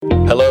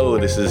Hello,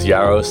 this is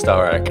Yarrow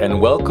Starak,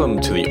 and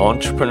welcome to the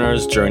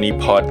Entrepreneur's Journey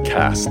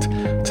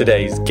podcast.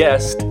 Today's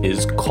guest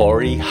is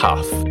Cory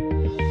Huff.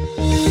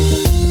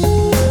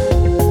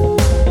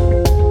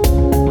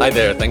 Hi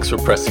there, thanks for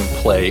pressing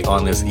play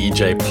on this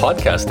EJ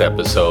podcast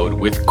episode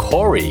with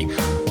Cory,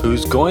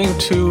 who's going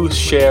to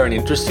share an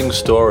interesting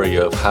story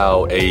of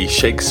how a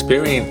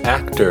Shakespearian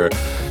actor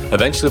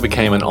eventually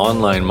became an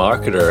online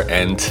marketer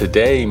and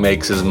today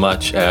makes as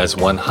much as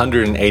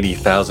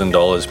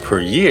 $180,000 per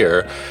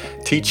year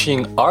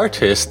teaching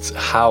artists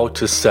how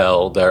to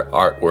sell their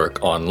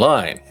artwork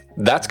online.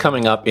 That's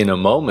coming up in a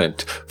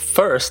moment.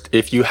 First,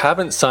 if you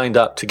haven't signed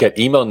up to get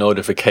email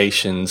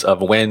notifications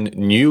of when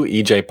new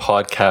EJ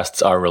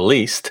podcasts are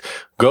released,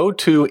 go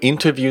to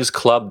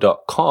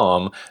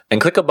interviewsclub.com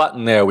and click a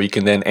button there where you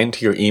can then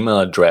enter your email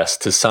address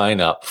to sign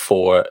up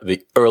for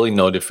the early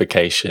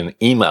notification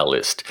email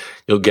list.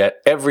 You'll get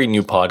every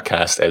new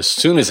podcast as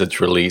soon as it's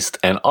released,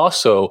 and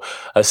also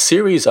a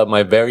series of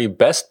my very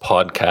best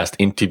podcast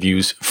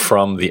interviews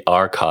from the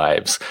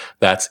archives.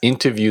 That's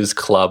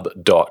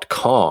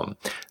interviewsclub.com.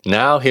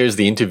 Now here's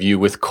the interview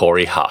with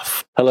Cory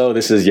Huff. Hello,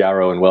 this is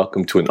Yarrow, and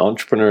welcome to an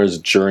Entrepreneur's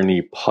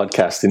Journey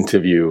podcast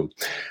interview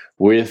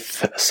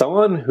with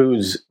someone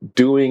who's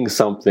doing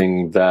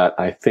something that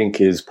I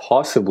think is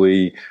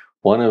possibly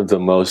one of the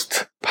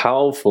most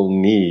powerful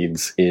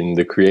needs in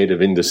the creative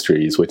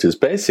industries, which is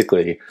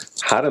basically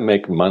how to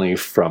make money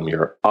from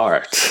your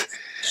art.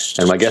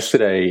 And my guest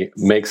today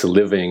makes a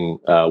living,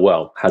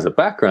 has a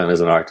background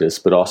as an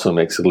artist, but also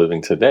makes a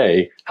living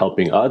today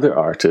helping other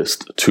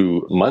artists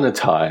to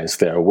monetize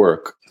their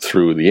work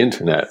through the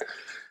internet.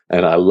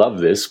 And I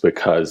love this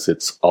because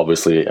it's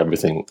obviously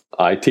everything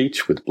I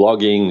teach with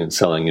blogging and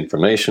selling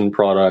information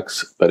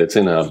products, but it's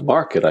in a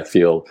market, I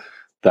feel,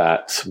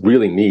 that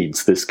really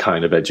needs this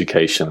kind of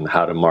education on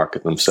how to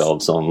market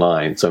themselves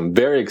online. So I'm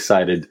very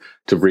excited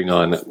to bring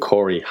on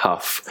Cory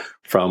Huff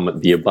from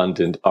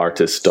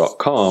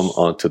theabundantartist.com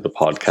onto the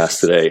podcast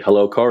today.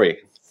 Hello, Cory.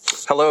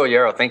 Hello,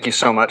 Yarrow. Thank you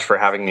so much for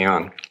having me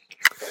on.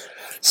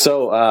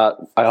 So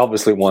I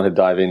obviously want to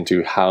dive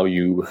into how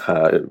you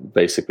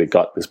basically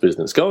got this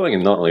business going,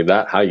 and not only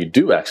that, how you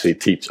do actually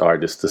teach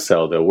artists to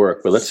sell their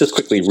work. But let's just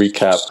quickly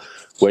recap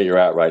where you're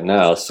at right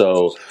now.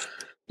 So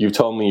you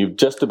told me you've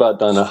just about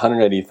done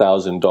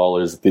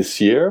 $180,000 this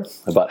year.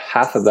 About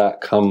half of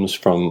that comes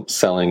from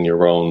selling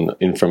your own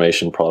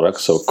information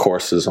products, so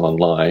courses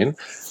online,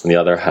 and the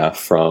other half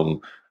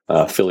from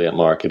affiliate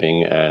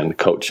marketing and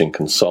coaching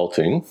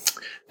consulting.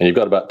 And you've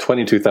got about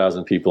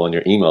 22,000 people on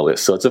your email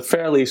list. So it's a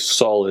fairly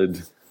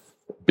solid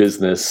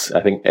business.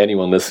 I think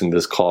anyone listening to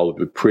this call would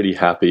be pretty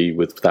happy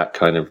with that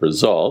kind of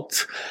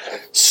result.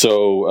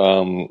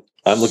 So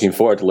I'm looking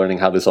forward to learning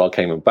how this all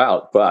came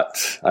about.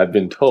 But I've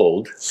been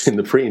told in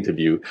the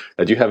pre-interview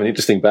that you have an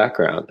interesting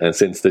background. And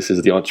since this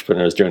is the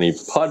Entrepreneur's Journey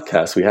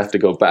podcast, we have to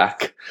go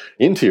back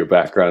into your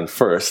background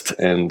first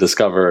and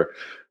discover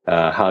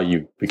how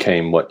you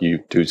became what you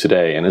do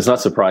today. And it's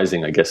not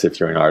surprising, I guess, if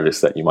you're an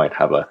artist, that you might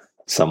have a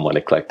somewhat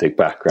eclectic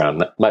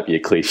background. That might be a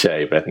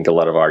cliche, but I think a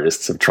lot of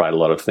artists have tried a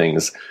lot of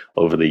things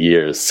over the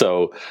years.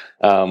 So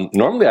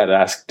normally I'd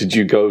ask, did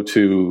you go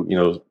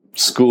to,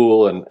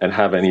 school and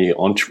have any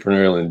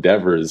entrepreneurial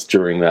endeavors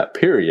during that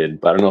period?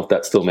 But I don't know if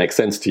that still makes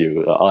sense to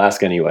you. I'll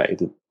ask anyway.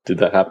 Did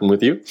that happen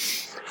with you?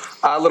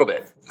 A little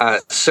bit.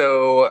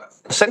 So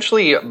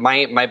essentially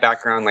my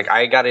background,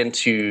 I got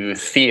into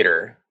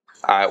theater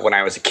when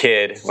I was a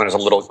kid, when I was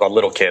a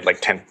little kid,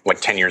 like 10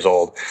 years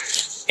old.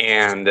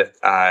 And did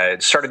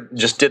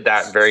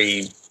that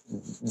very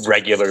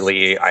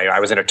regularly. I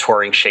was in a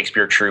touring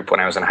Shakespeare troupe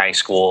when I was in high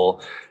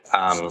school.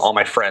 All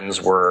my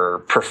friends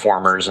were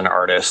performers and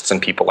artists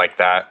and people like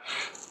that.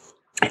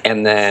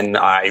 And then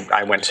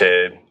I went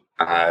to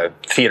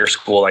theater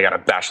school. I got a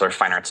Bachelor of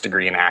Fine Arts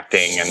degree in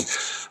acting. And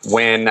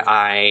when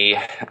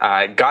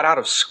I got out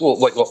of school,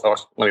 let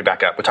me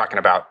back up. We're talking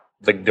about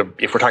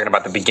if we're talking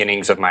about the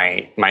beginnings of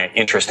my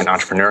interest in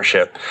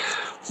entrepreneurship.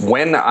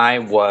 When I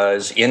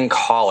was in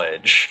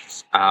college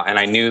and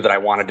I knew that I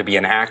wanted to be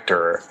an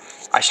actor,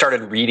 I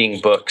started reading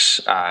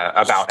books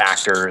about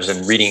actors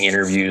and reading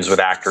interviews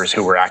with actors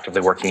who were actively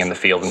working in the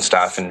field and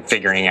stuff, and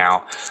figuring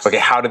out, okay,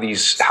 how do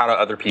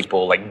other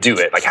people do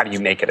it? How do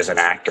you make it as an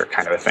actor,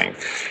 kind of a thing.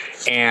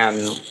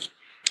 And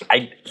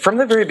from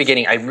the very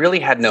beginning, I really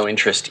had no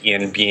interest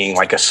in being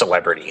a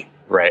celebrity,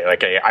 right?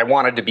 I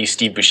wanted to be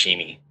Steve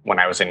Buscemi when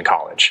I was in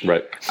college.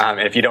 Right.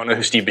 If you don't know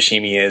who Steve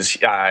Buscemi is,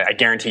 I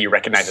guarantee you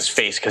recognize his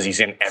face because he's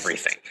in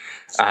everything.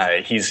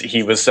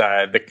 He was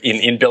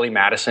in Billy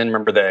Madison.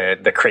 Remember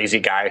the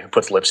crazy guy who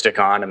puts lipstick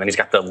on, and then he's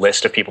got the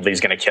list of people that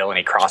he's going to kill, and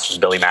he crosses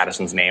Billy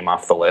Madison's name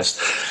off the list.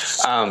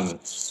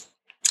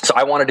 So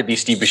I wanted to be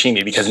Steve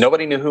Buscemi because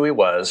nobody knew who he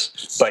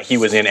was, but he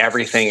was in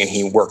everything and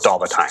he worked all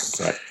the time.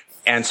 Right.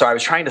 And so I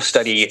was trying to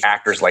study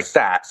actors like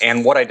that.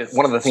 And one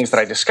of the things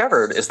that I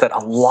discovered is that a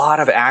lot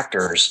of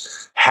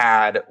actors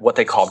had what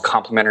they called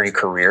complementary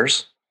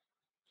careers,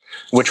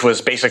 which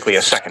was basically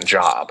a second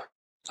job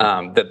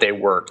that they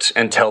worked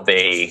until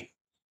they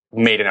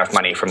made enough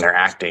money from their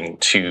acting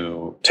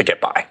to get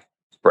by.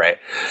 Right.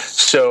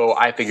 So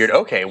I figured,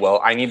 okay,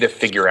 well, I need to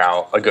figure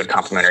out a good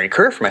complementary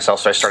career for myself.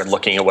 So I started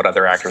looking at what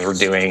other actors were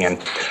doing.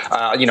 And,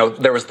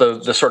 there was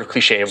the sort of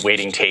cliche of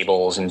waiting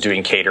tables and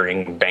doing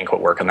catering, banquet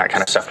work and that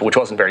kind of stuff, which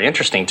wasn't very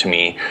interesting to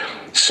me.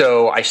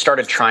 So I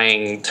started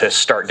trying to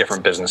start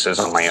different businesses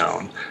on my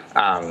own.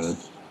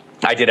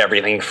 I did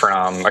everything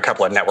from a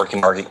couple of network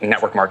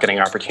marketing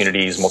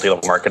opportunities,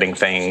 multi-level marketing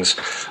things.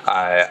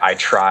 I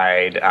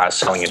tried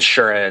selling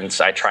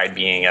insurance. I tried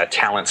being a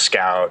talent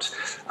scout.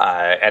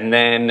 And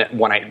then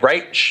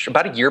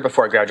about a year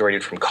before I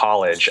graduated from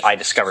college, I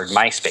discovered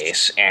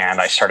MySpace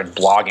and I started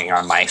blogging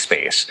on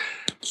MySpace.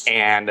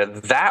 And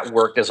that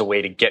worked as a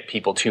way to get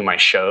people to my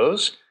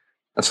shows.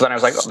 And so then I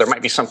was like, oh, there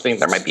might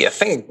be a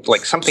thing,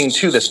 like something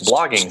to this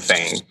blogging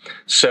thing.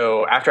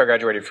 So after I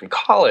graduated from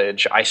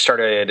college, I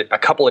started a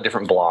couple of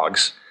different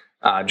blogs,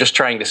 just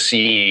trying to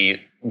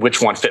see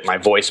which one fit my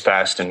voice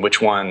best and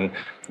which one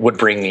would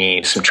bring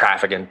me some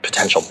traffic and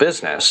potential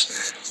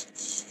business.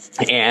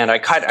 And I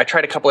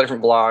tried a couple of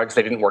different blogs.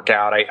 They didn't work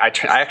out. I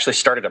actually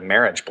started a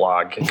marriage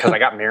blog because I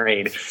got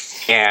married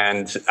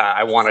and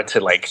I wanted to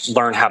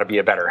learn how to be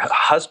a better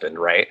husband,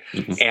 right?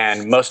 Mm-hmm.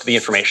 And most of the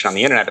information on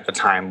the internet at the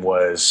time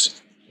was,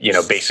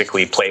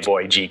 basically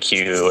Playboy,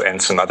 GQ, and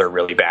some other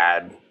really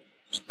bad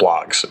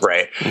blogs,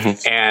 right?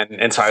 Mm-hmm.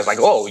 And so I was like,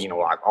 oh,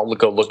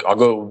 I'll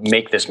go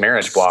make this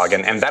marriage blog.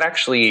 And that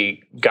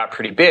actually got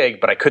pretty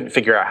big, but I couldn't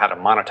figure out how to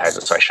monetize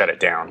it, so I shut it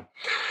down.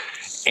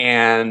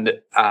 And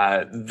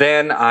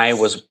then I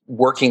was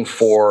working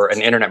for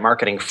an internet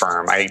marketing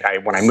firm.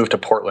 When I moved to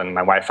Portland,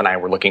 my wife and I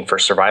were looking for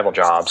survival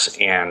jobs,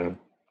 and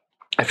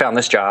I found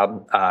this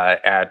job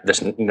at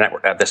this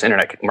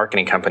internet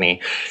marketing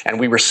company, and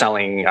we were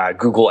selling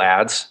Google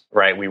ads.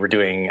 Right, we were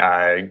doing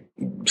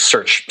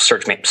search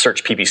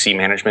PPC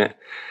management,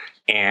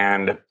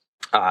 and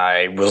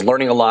I was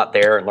learning a lot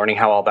there and learning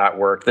how all that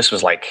worked. This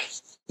was like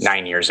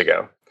 9 years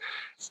ago,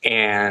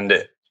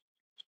 and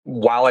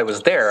while I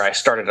was there, I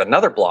started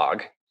another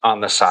blog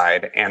on the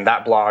side, and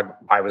that blog,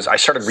 I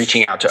started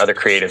reaching out to other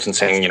creatives and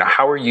saying,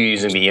 how are you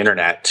using the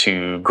internet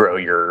to grow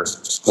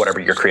whatever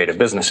your creative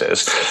business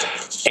is?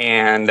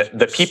 And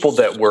the people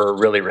that were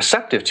really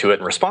receptive to it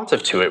and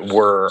responsive to it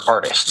were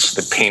artists,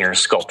 the painters,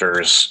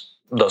 sculptors,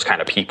 those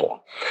kind of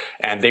people,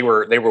 and they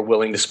were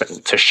willing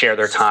to share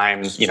their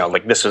time.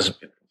 This was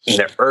in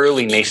the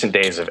early nascent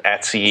days of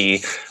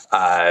Etsy.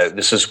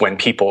 This is when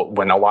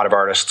a lot of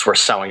artists were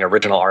selling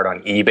original art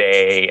on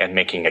eBay and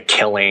making a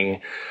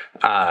killing,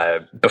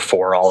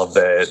 before all of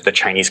the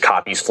Chinese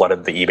copies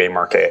flooded the eBay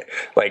market.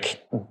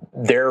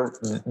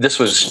 This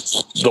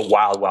was the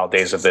wild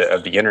days of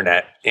the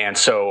internet. And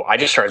so I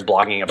just started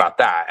blogging about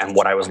that and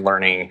what I was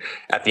learning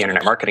at the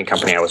internet marketing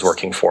company I was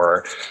working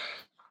for.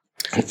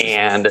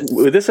 And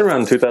was this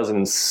around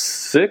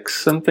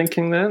 2006? I'm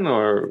thinking then,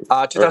 or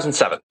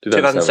 2007.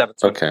 2007.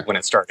 Okay, when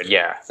it started.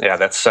 Yeah.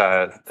 That's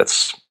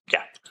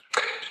yeah.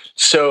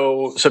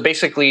 So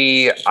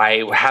basically,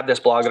 I had this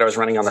blog that I was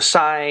running on the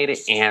side,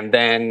 and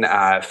then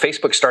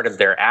Facebook started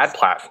their ad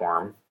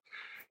platform,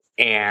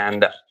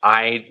 and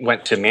I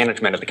went to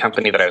management of the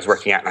company that I was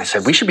working at, and I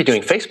said, we should be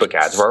doing Facebook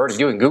ads. We're already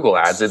doing Google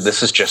ads.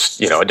 This is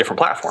just a different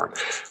platform.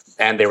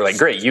 And they were like,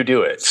 great, you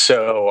do it.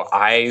 So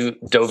I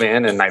dove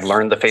in and I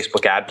learned the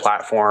Facebook ad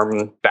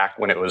platform back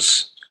when it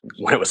was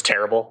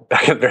terrible,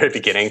 back at the very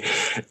beginning.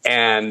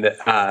 And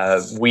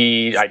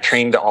I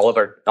trained all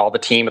the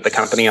team at the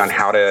company on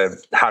how to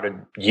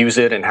use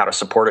it and how to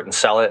support it and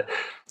sell it.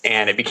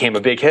 And it became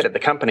a big hit at the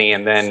company.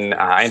 And then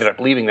I ended up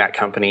leaving that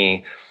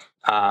company.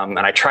 And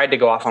I tried to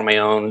go off on my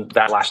own.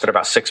 That lasted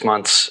about 6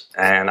 months.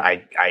 And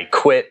I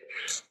quit,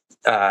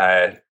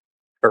 or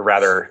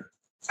rather,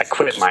 I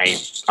quit my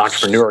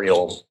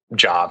entrepreneurial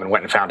job and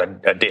went and found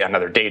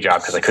another day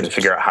job because I couldn't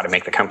figure out how to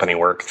make the company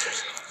work.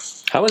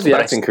 How was the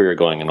acting career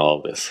going in all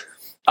of this?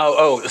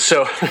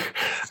 So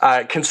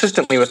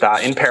consistently with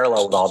that, in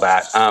parallel with all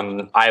that,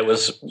 I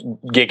was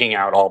gigging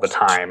out all the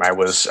time. I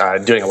was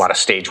doing a lot of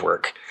stage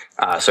work,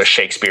 so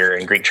Shakespeare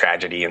and Greek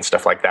tragedy and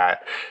stuff like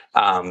that.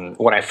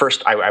 When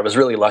I was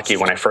really lucky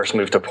when I first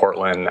moved to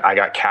Portland. I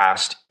got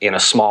cast in a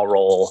small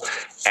role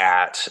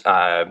at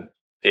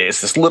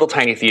it's this little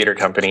tiny theater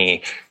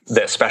company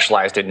that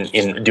specialized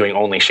in doing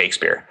only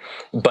Shakespeare.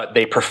 But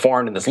they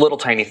performed in this little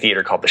tiny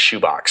theater called the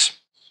Shoebox.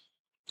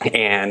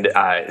 And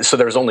so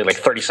there was only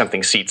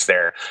 30-something seats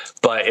there.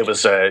 But it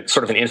was a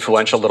sort of an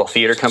influential little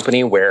theater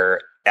company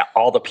where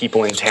all the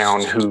people in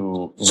town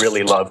who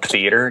really loved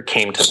theater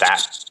came to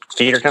that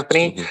theater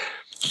company.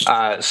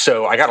 Mm-hmm.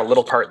 So I got a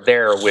little part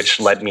there, which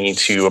led me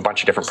to a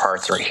bunch of different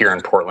parts here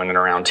in Portland and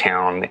around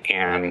town.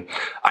 And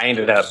I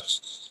ended up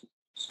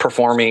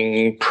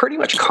performing pretty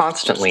much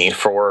constantly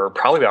for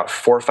probably about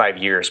 4 or 5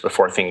 years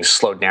before things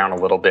slowed down a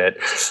little bit.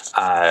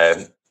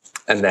 And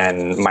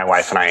then my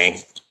wife and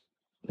I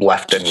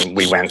left and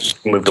we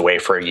moved away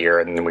for a year,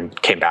 and then we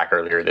came back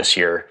earlier this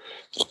year,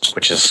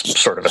 which is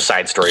sort of a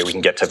side story. We can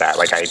get to that.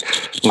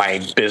 My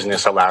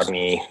business allowed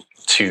me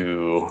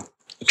to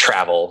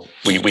travel.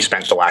 We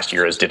spent the last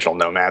year as digital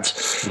nomads.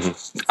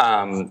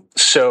 Mm-hmm.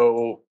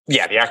 So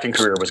yeah, the acting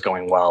career was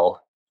going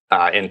well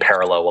in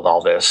parallel with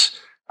all this.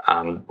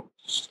 Um,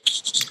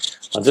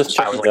 I'm just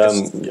I was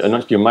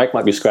checking. Your mic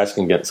might be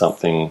scratching against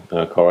something,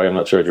 Cory. I'm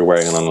not sure if you're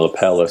wearing it on a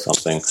lapel or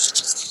something.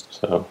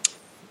 So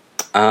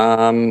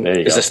there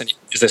you go.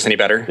 Is this any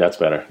better? That's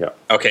better. Yeah.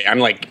 Okay, I'm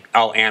like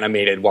all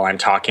animated while I'm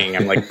talking.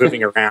 I'm like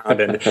moving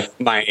around, and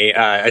my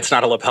it's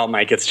not a lapel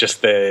mic. It's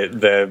just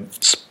the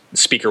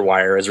speaker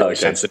wire is really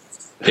sensitive.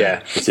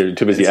 Yeah, you're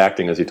too busy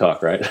acting as you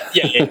talk, right?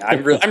 Yeah.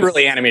 I'm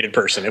really animated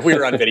person. If we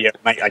were on video,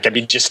 I'd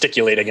be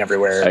gesticulating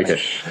everywhere.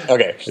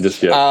 Okay.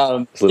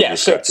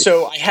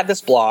 So I had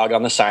this blog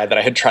on the side that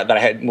I had tried. That I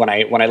had when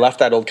I left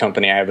that old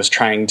company, I was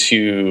trying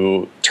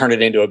to turn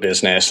it into a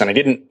business, and I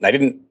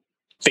didn't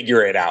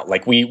figure it out.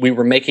 Like we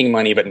were making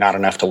money, but not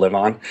enough to live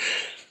on,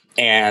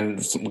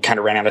 and we kind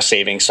of ran out of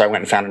savings. So I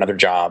went and found another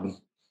job.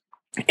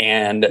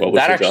 And what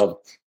was your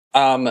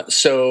job?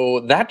 So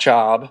that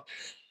job.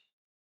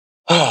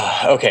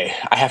 Okay,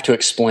 I have to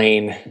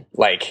explain,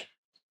 like,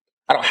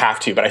 I don't have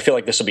to, but I feel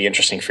like this will be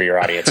interesting for your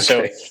audience.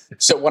 Okay.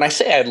 So when I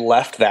say I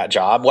left that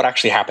job, what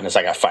actually happened is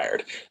I got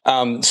fired.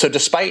 So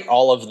despite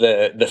all of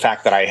the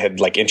fact that I had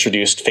like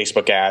introduced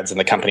Facebook ads and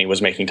the company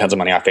was making tons of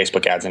money off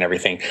Facebook ads and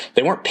everything,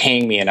 they weren't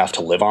paying me enough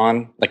to live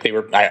on. Like they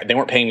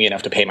weren't paying me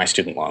enough to pay my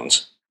student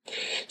loans.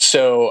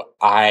 So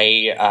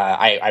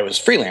I was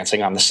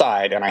freelancing on the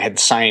side, and I had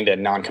signed a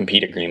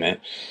non-compete agreement.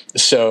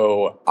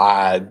 So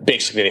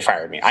basically, they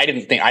fired me.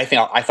 I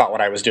thought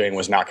what I was doing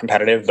was not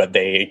competitive, but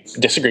they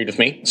disagreed with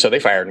me, so they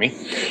fired me,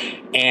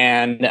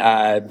 and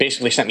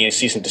basically sent me a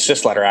cease and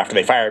desist letter after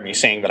they fired me,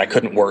 saying that I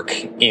couldn't work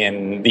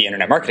in the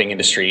internet marketing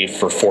industry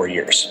for 4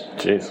 years.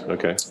 Jeez.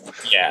 Okay.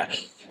 Yeah.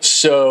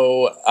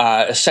 So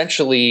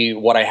essentially,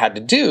 what I had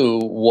to do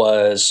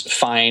was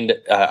find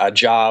a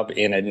job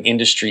in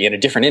a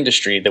different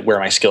industry where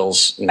my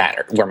skills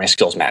matter,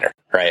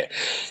 right?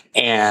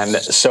 And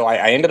so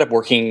I ended up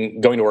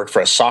going to work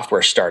for a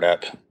software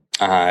startup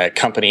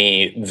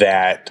company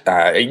that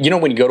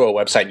when you go to a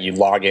website, you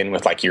log in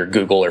with like your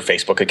Google or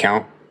Facebook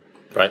account,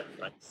 right?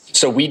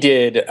 So we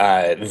did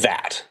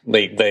that.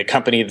 The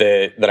company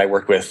that I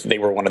worked with, they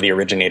were one of the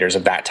originators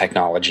of that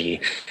technology.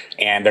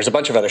 And there's a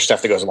bunch of other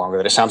stuff that goes along with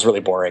it. It sounds really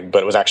boring,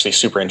 but it was actually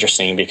super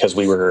interesting because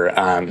we were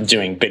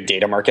doing big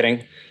data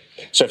marketing.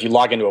 So if you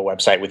log into a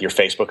website with your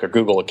Facebook or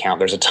Google account,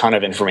 there's a ton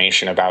of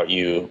information about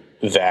you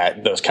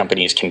that those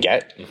companies can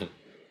get,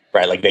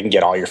 right? Like they can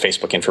get all your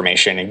Facebook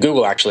information, and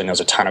Google actually knows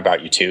a ton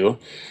about you too.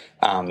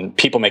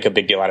 People make a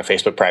big deal out of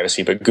Facebook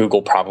privacy, but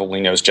Google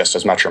probably knows just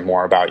as much or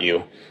more about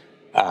you.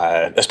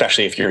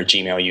 Especially if you're a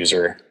Gmail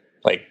user,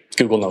 like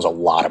Google knows a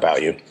lot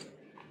about you.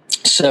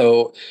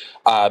 So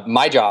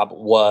my job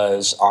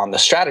was on the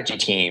strategy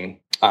team.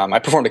 I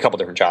performed a couple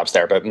different jobs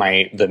there, but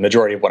the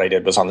majority of what I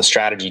did was on the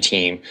strategy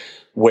team,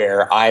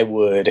 where I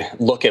would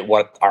look at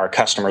what our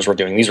customers were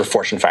doing. These were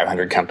Fortune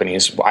 500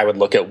 companies. I would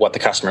look at what the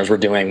customers were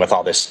doing with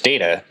all this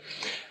data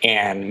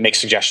and make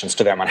suggestions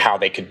to them on how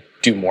they could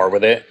do more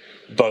with it,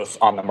 both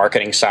on the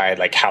marketing side,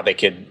 like how they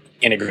could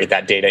integrate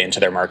that data into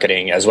their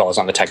marketing, as well as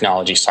on the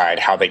technology side,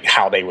 how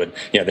they would,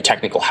 the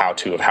technical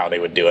how-to of how they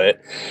would do it.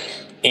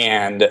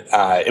 And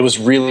it was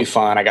really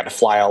fun. I got to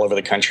fly all over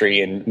the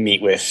country and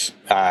meet with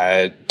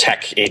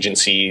tech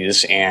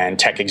agencies and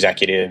tech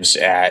executives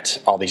at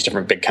all these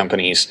different big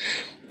companies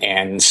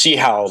and see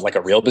how like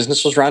a real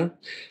business was run.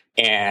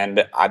 And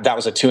that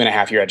was a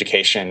 2.5-year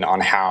education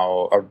on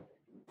how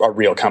a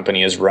real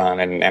company is run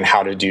and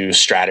how to do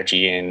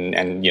strategy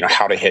and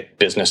how to hit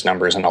business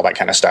numbers and all that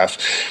kind of stuff.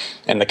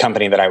 And the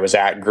company that I was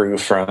at grew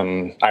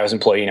from, I was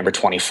employee number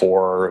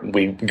 24.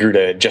 We grew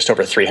to just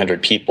over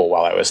 300 people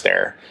while I was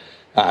there.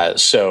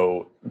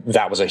 So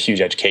that was a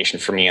huge education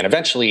for me. And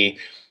eventually,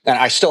 and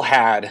I still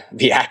had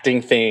the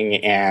acting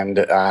thing and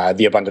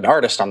the Abundant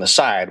Artist on the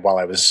side while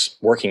I was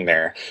working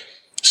there.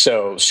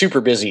 So super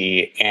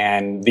busy.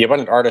 And the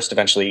Abundant Artist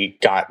eventually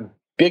got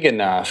big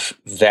enough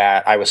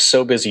that I was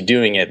so busy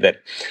doing it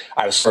that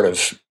I was sort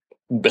of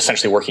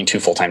essentially working 2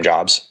 full-time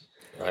jobs.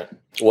 Right.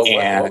 What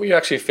were you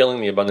actually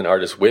filling the Abundant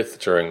Artist with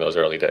during those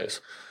early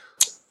days?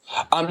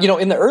 In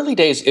the early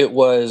days, it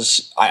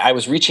was I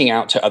was reaching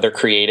out to other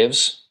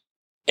creatives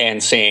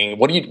and saying,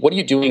 what are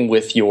you doing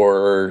with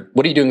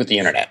the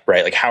internet,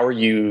 right? Like, how are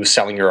you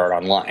selling your art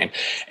online?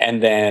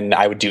 And then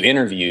I would do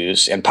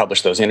interviews and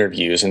publish those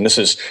interviews. And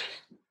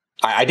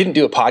I didn't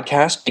do a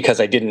podcast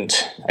because I didn't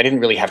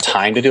really have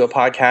time to do a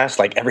podcast.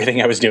 Like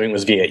everything I was doing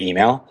was via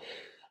email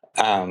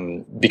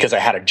because I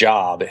had a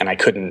job and I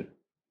couldn't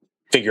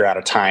figure out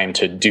a time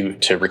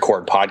to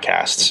record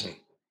podcasts. Mm-hmm.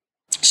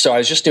 So I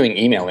was just doing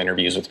email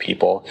interviews with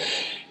people,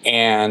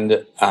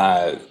 and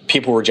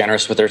people were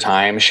generous with their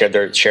time, shared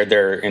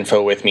their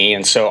info with me.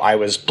 And so I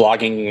was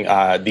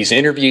blogging these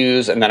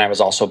interviews, and then I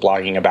was also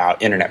blogging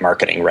about internet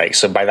marketing, right?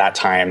 So by that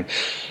time,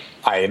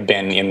 I had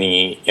been in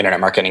the internet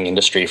marketing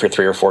industry for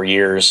 3 or 4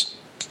 years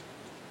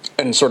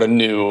and sort of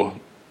knew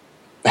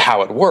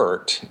how it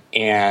worked.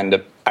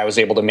 And I was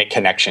able to make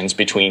connections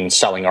between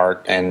selling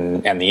art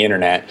and the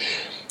internet.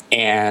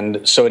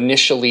 And so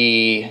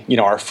initially,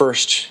 our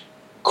first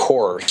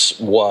course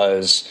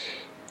was,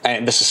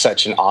 and this is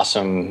such an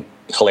awesome,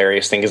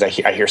 hilarious thing because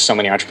I hear so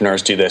many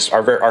entrepreneurs do this.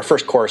 Our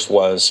first course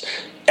was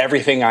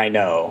everything I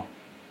know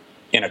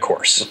in a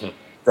course. Mm-hmm.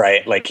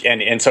 Right. Like,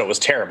 and so it was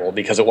terrible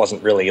because it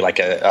wasn't really like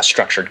a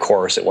structured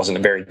course. It wasn't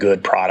a very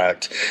good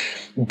product,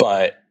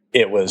 but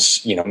it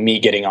was, me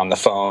getting on the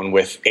phone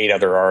with 8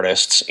 other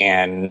artists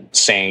and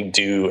saying,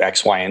 do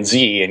X, Y, and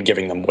Z, and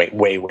giving them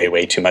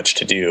way too much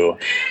to do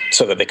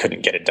so that they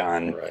couldn't get it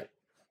done. Right.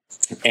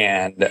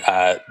 And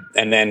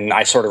then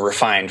I sort of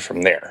refined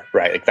from there.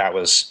 Right. Like that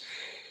was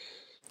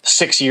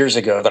 6 years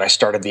ago that I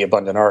started the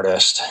Abundant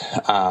Artist.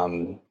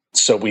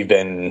 So we've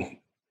been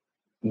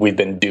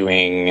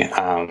doing,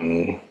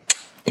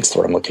 what's the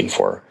word I'm looking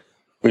for?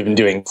 We've been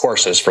doing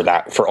courses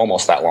for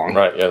almost that long.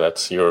 Right. Yeah.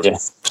 You're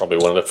probably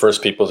one of the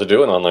first people to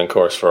do an online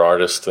course for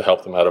artists to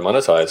help them how to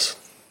monetize.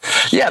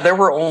 Yeah. There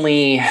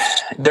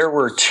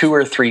were 2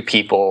 or 3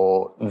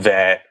 people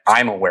that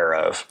I'm aware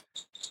of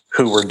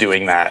who were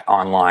doing that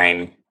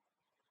online.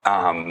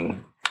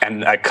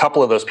 And a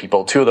couple of those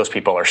people, 2 of those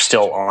people are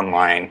still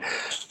online,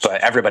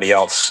 but everybody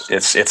else,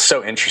 it's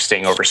so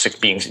interesting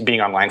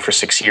being online for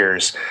 6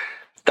 years.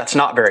 That's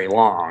not very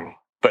long,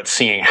 but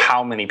seeing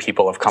how many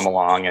people have come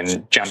along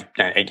and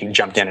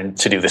jumped in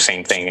to do the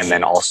same thing and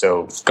then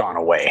also gone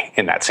away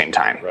in that same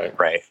time.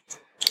 Right.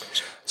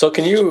 So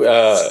can you,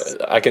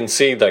 I can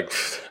see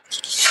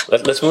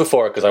let's move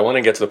forward because I want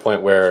to get to the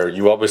point where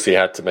you obviously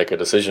had to make a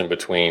decision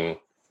between,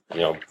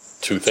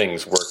 2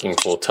 things, working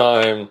full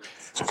time,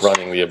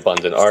 running the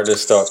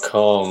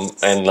abundantartist.com,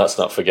 and let's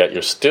not forget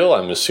you're still,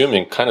 I'm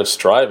assuming, kind of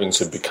striving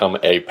to become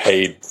a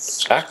paid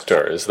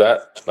actor. Is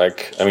that I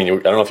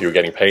don't know if you were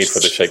getting paid for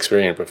the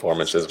Shakespearian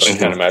performances, but I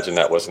can't imagine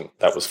that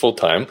was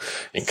full-time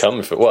income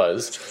if it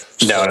was.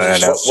 No.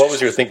 What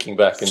was your thinking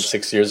back in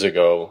 6 years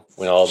ago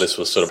when all this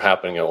was sort of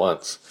happening at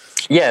once?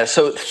 Yeah,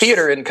 so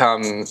theater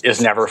income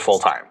is never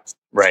full-time,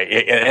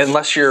 right?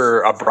 Unless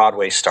you're a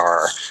Broadway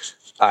star,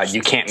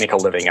 you can't make a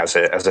living as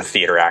a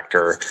theater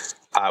actor.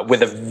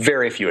 With a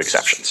very few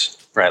exceptions,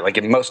 right?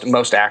 Like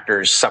most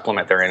actors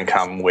supplement their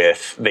income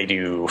with they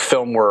do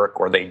film work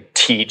or they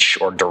teach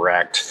or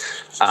direct.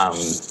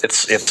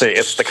 It's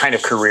the kind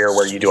of career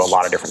where you do a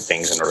lot of different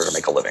things in order to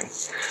make a living.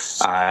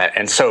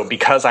 And so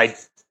because I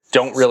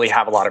don't really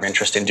have a lot of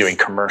interest in doing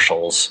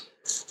commercials,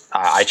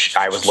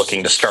 I was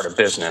looking to start a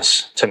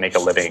business to make a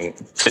living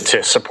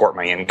to support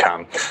my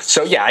income.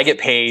 So yeah, I get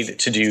paid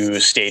to do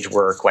stage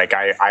work. Like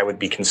I would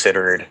be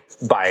considered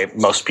by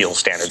most people's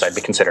standards, I'd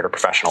be considered a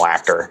professional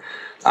actor.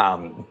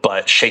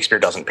 But Shakespeare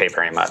doesn't pay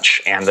very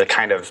much. And the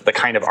kind of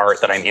art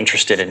that I'm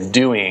interested in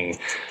doing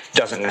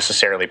doesn't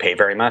necessarily pay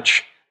very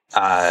much.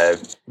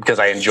 Because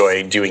I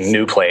enjoy doing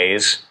new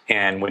plays.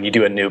 And when you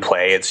do a new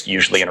play, it's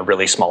usually in a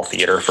really small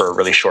theater for a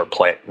really short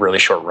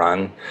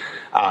run.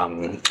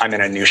 I'm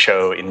in a new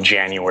show in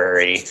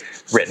January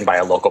written by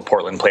a local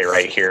Portland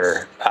playwright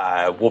here.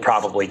 We'll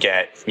probably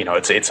get,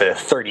 it's a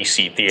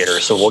 30-seat theater,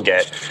 so we'll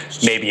get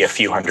maybe a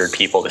few hundred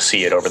people to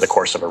see it over the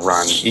course of a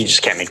run. You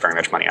just can't make very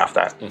much money off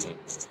that.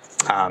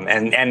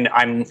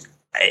 Mm-hmm.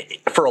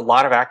 For a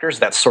lot of actors,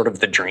 that's sort of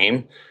the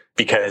dream,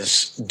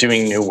 because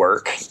doing new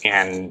work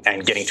and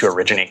getting to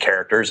originate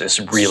characters is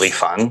really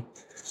fun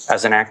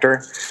as an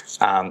actor.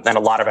 And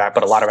a lot of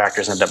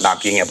actors end up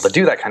not being able to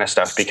do that kind of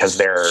stuff because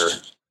they're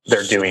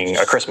doing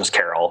A Christmas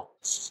Carol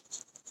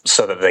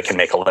so that they can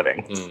make a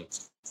living.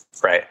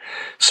 Right.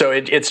 So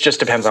it just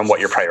depends on what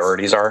your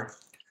priorities are.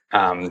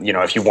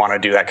 If you want to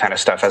do that kind of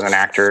stuff as an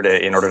actor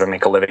in order to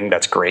make a living,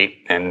 that's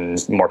great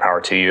and more power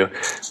to you.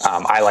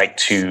 I like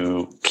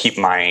to keep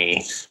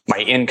my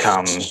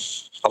income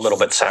a little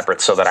bit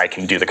separate so that I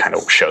can do the kind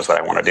of shows that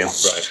I want to do.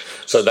 Right.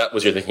 So that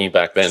was your thinking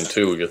back then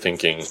too. You're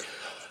thinking,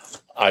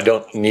 I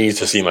don't need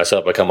to see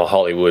myself become a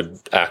Hollywood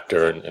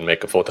actor and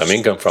make a full-time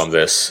income from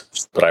this,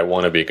 but I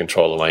want to be in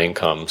control of my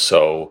income.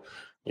 So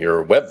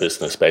your web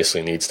business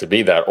basically needs to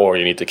be that, or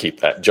you need to keep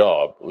that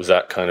job. Was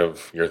that kind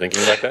of your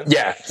thinking back then?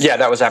 Yeah,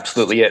 that was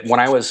absolutely it. When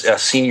I was a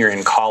senior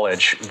in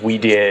college, we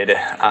did,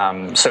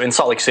 so in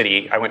Salt Lake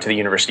City, I went to the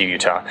University of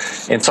Utah.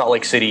 In Salt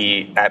Lake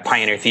City at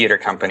Pioneer Theater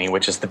Company,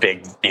 which is the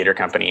big theater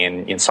company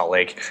in Salt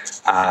Lake,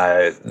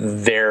 they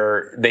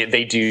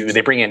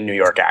bring in New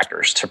York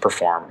actors to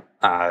perform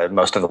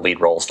most of the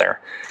lead roles there.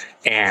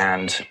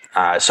 And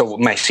so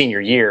my senior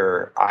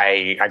year,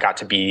 I got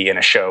to be in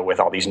a show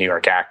with all these New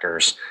York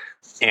actors.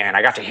 And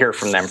I got to hear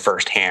from them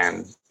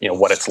firsthand,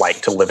 what it's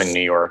like to live in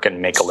New York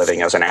and make a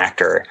living as an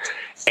actor.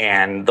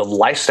 And the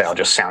lifestyle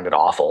just sounded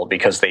awful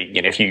because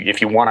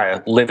if you want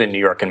to live in New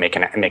York and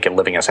make a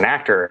living as an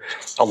actor,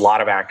 a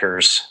lot of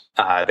actors,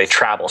 they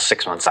travel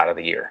 6 months out of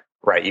the year,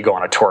 right? You go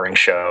on a touring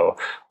show,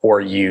 or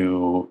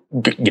you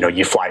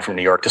fly from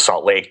New York to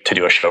Salt Lake to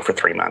do a show for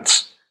 3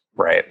 months,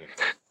 right?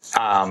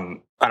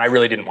 And I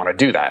really didn't want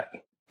to do that.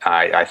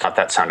 I thought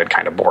that sounded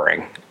kind of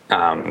boring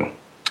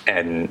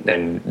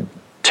and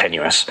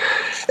tenuous.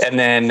 And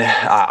then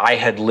I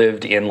had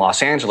lived in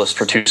Los Angeles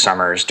for 2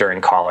 summers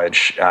during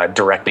college,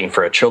 directing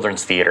for a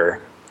children's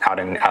theater out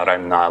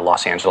in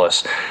Los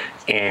Angeles.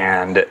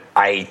 And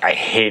I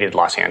hated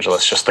Los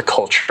Angeles, just the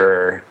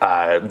culture,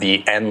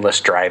 the endless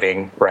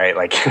driving, right?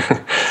 Like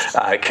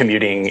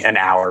commuting an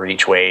hour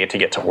each way to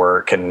get to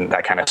work and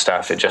that kind of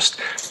stuff.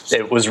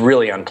 It was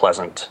really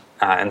unpleasant.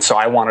 And so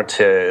I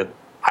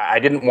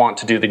didn't want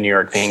to do the New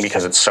York thing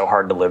because it's so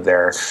hard to live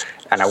there.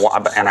 And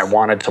I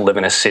wanted to live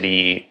in a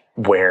city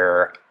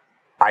where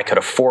I could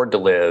afford to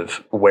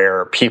live,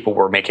 where people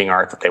were making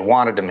art that they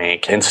wanted to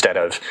make instead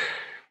of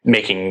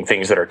making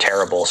things that are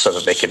terrible so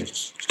that they could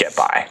get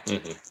by.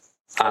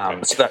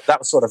 Mm-hmm. So that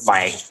was sort of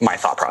my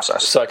thought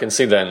process. So I can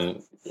see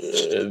then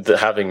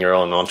having your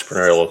own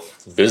entrepreneurial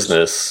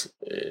business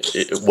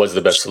it was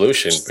the best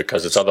solution,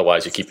 because it's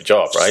otherwise you keep a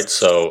job, right?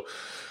 So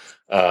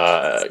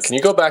can you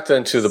go back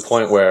then to the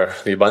point where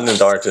the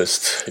Abundant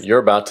Artist, you're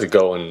about to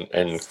go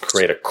and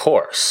create a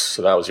course.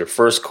 So that was your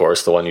first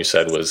course. The one you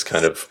said was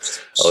kind of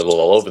a little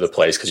all over the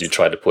place because you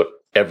tried to put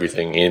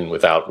everything in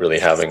without really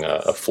having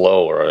a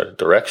flow or a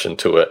direction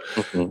to it.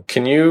 Mm-hmm.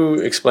 Can you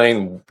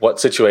explain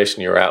what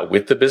situation you're at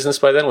with the business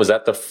by then? Was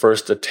that the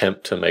first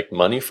attempt to make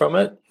money from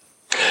it?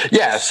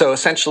 Yeah. So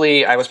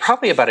essentially, I was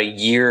probably about a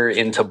year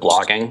into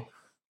blogging.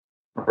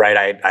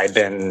 Right. I'd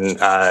been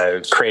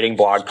creating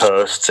blog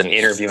posts and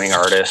interviewing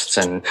artists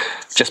and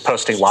just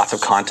posting lots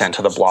of content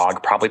to the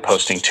blog, probably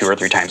posting 2 or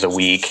 3 times a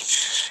week.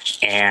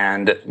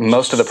 And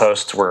most of the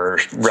posts were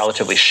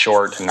relatively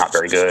short and not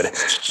very good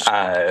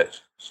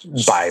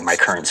by my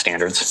current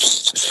standards.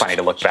 It's funny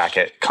to look back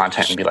at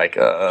content and be like,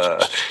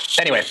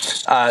 Anyway,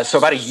 so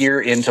about a year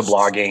into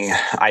blogging,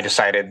 I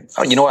decided,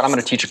 you know what, I'm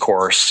going to teach a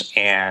course.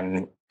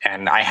 And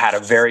I had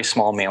a very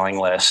small mailing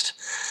list.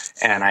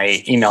 And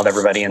I emailed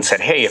everybody and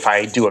said, hey, if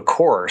I do a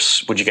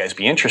course, would you guys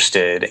be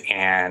interested?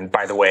 And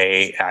by the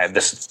way,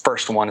 this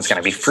first one is going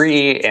to be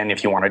free. And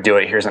if you want to do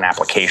it, here's an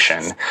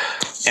application.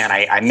 And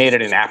I made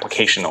it an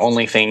application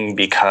only thing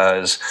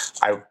because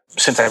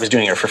since I was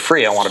doing it for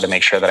free, I wanted to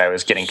make sure that I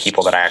was getting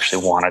people that I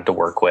actually wanted to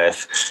work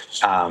with,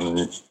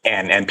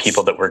 and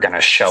people that were going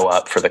to show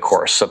up for the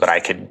course so that I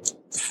could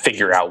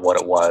figure out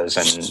what it was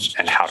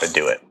and how to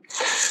do it.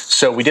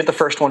 So we did the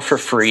first one for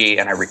free,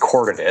 and I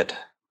recorded it.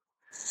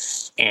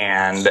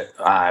 And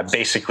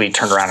basically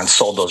turned around and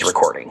sold those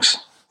recordings,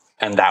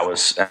 and that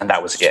was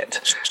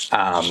it.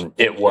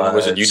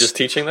 Was it you just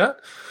teaching that?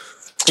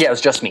 Yeah, it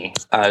was just me.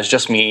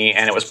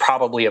 And it was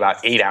probably about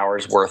 8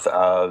 hours worth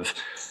of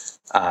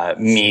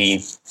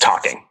me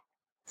talking.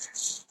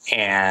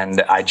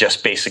 And I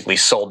just basically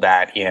sold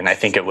that in, I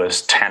think it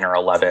was 10 or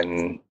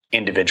 11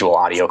 individual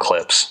audio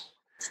clips.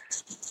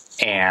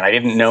 And I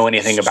didn't know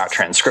anything about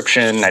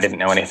transcription. I didn't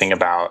know anything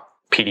about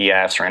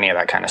PDFs or any of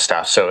that kind of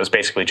stuff. So it was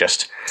basically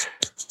just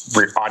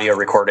audio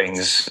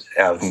recordings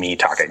of me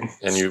talking.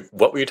 And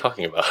what were you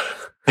talking about?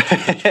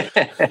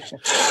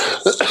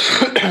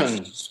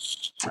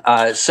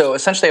 So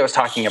essentially I was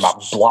talking about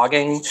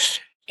blogging,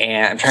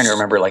 and I'm trying to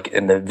remember, like,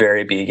 in the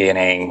very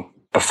beginning,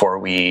 before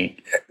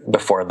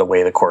the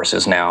way the course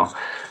is now.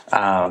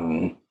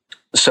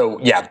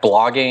 So yeah,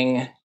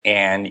 blogging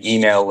and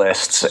email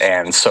lists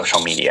and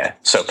social media.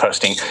 So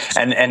posting,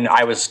 and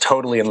I was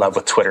totally in love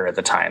with Twitter at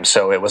the time.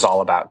 So it was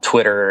all about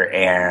Twitter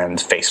and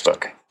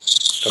Facebook.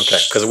 Okay,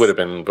 because it would have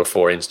been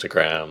before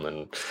Instagram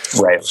and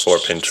before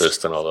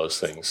Pinterest and all those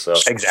things. So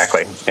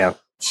exactly, yeah.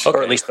 Okay.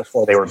 Or at least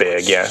before they were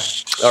big, yeah.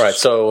 All right,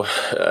 so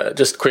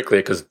just quickly,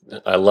 because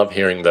I love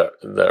hearing the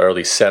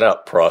early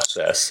setup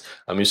process.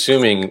 I'm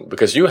assuming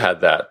because you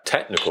had that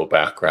technical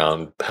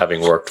background,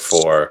 having worked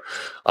for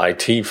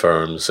IT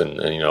firms and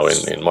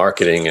in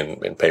marketing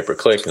and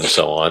pay-per-click and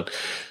so on,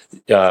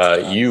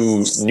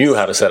 you knew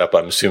how to set up,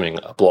 I'm assuming,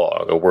 a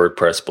blog, a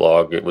WordPress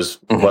blog. It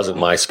wasn't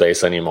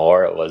MySpace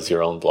anymore. It was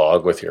your own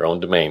blog with your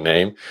own domain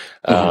name.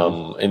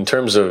 In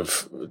terms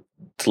of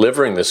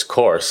delivering this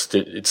course,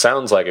 it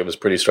sounds like it was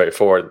pretty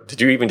straightforward. Did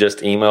you even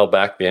just email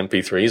back the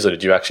MP3s, or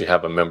did you actually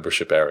have a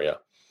membership area?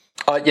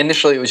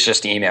 Initially, it was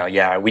just email.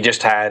 Yeah, we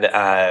just had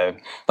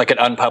like an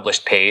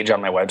unpublished page on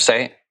my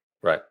website,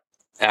 right?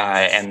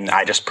 And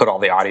I just put all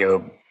the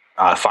audio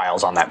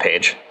files on that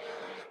page.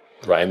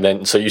 Right, and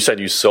then so you said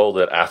you sold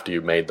it after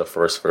you made the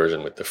first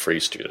version with the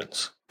free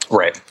students,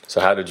 right? So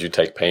how did you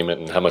take payment,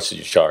 and how much did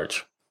you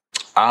charge?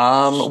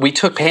 We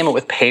took payment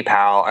with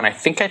PayPal, and I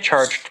think I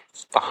charged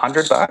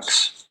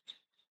 $100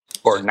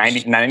 or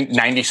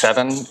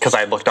 97, because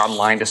I looked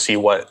online to see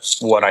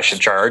what I should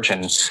charge,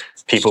 and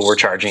people were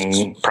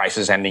charging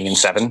prices ending in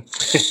 7.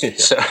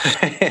 So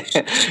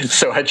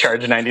I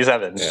charged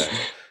 97. Yeah.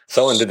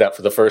 Someone did that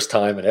for the first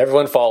time, and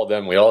everyone followed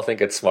them. We all think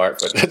it's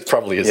smart, but it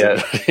probably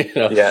isn't.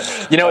 Yeah.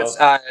 It's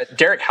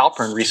Derek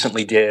Halpern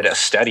recently did a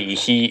study.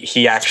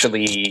 He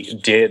actually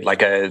did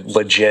like a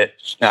legit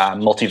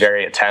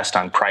multivariate test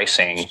on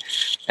pricing,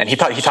 and he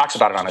talks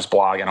about it on his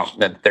blog.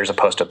 There's a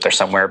post up there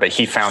somewhere, but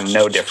he found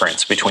no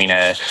difference between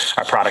a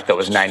product that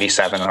was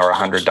 $97 or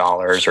 $100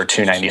 or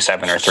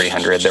 $297 or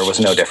 $300. There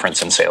was no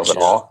difference in sales at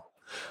all.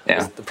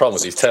 Yeah. The problem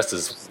with these tests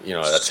is,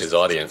 that's his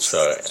audience,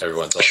 so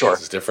everyone's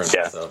audience is different.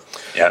 Yeah. So.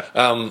 Yeah.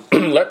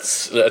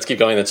 Let's keep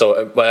going then.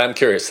 So, but I'm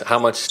curious, how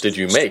much did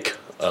you make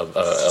of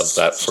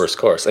that first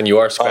course. And you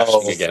are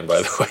scratching again,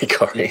 by the way,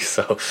 Cory.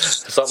 So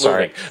stop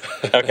moving.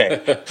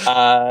 Okay.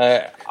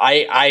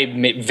 I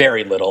made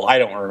very little. I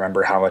don't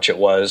remember how much it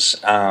was.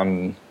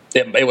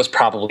 It was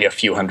probably a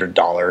few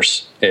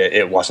 $100s.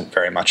 It wasn't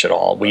very much at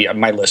all.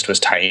 My list was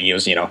tiny. It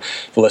was, the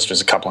list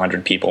was a couple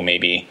hundred people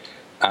maybe.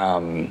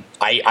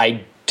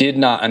 I did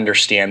not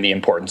understand the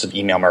importance of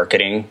email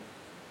marketing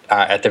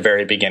at the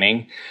very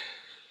beginning.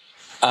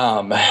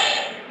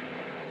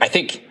 I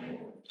think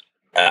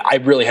I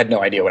really had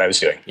no idea what I was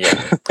doing. Yeah.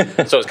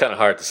 So it's kind of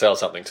hard to sell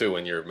something too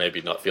when you're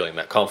maybe not feeling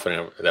that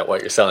confident that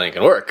what you're selling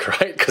can work,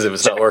 right? Because if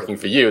it's not working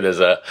for you, you're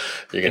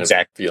going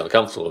to feel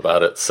uncomfortable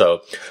about it.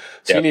 So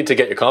you need to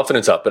get your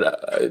confidence up.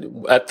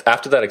 But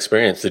after that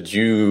experience, did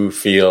you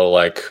feel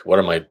like, what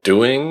am I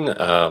doing?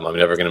 I'm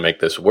never going to make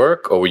this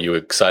work. Or were you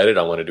excited?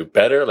 I want to do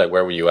better. Like,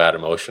 where were you at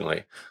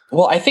emotionally?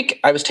 Well, I think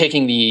I was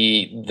taking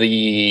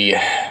the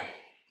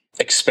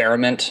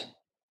experiment.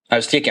 I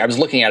was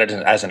looking at it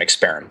as an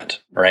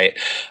experiment, right?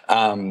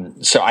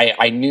 So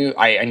I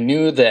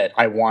knew that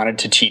I wanted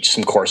to teach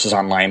some courses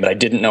online, but I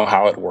didn't know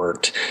how it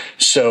worked.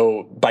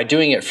 So by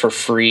doing it for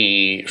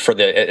free for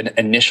the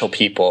initial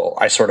people,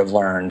 I sort of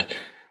learned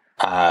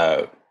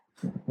how,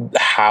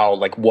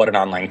 like, what an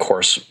online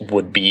course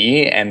would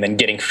be, and then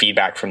getting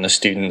feedback from the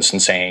students and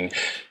saying,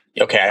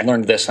 okay, I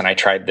learned this and I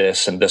tried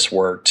this and this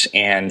worked.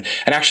 And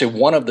actually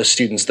one of the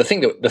students, the thing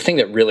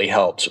that really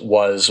helped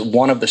was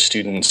one of the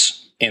students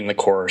in the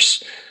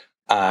course,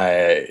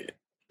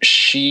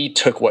 she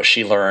took what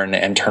she learned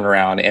and turned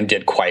around and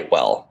did quite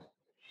well.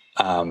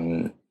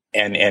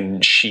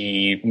 And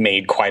she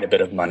made quite a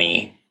bit of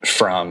money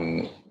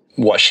from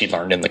what she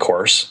learned in the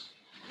course.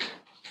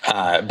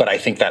 But I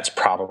think that's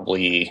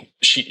probably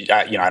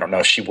I don't know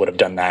if she would have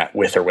done that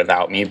with or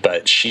without me,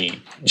 but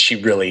she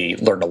really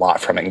learned a lot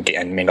from it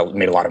and made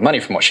a lot of money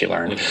from what she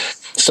learned.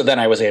 Mm-hmm. So then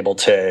I was able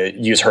to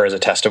use her as a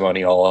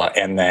testimonial,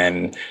 and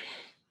then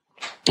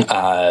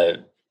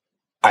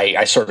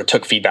I sort of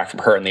took feedback from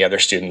her and the other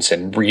students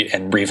and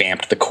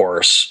revamped the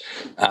course.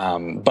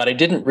 But I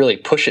didn't really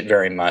push it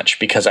very much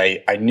because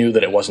I knew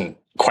that it wasn't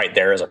quite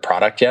there as a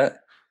product yet.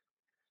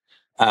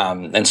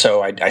 And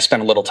so I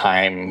spent a little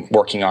time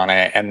working on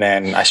it, and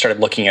then I started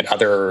looking at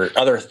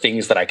other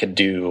things that I could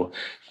do.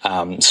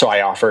 So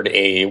I offered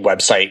a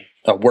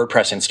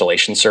WordPress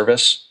installation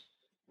service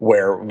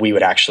where we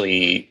would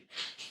actually,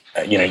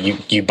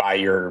 you buy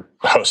your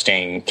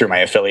hosting through my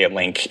affiliate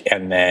link,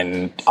 and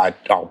then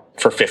I'll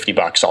for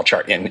 $50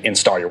 I'll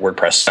install your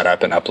WordPress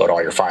setup and upload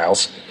all your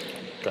files.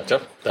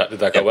 Gotcha. Did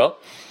that go well?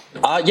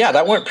 Yeah,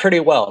 that went pretty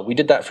well. We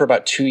did that for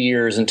about 2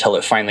 years until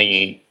it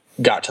finally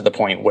got to the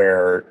point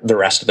where the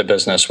rest of the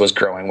business was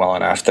growing well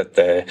enough that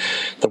the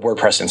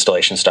WordPress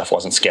installation stuff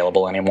wasn't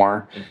scalable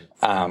anymore.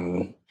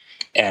 Mm-hmm.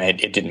 And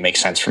it didn't make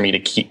sense for me to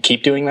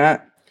keep doing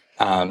that.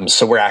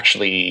 So we're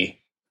actually,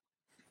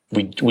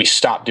 we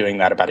stopped doing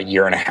that about 1.5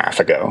 years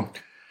ago.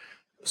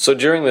 So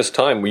during this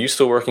time, were you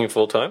still working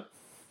full time?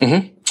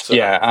 Mm-hmm. So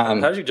yeah.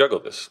 How did you juggle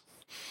this?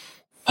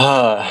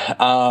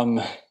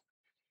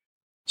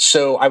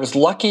 So I was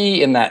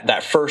lucky in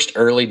that first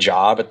early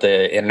job at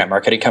the internet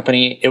marketing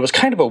company. It was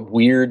kind of a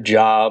weird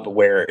job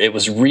where it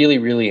was really,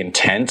 really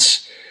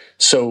intense.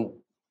 So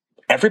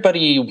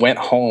everybody went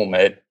home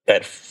at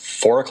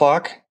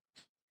 4:00.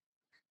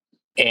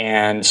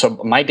 And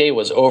so my day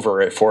was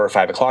over at 4 or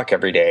 5 o'clock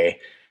every day.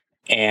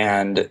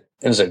 And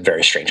it was a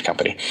very strange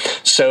company.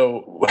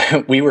 So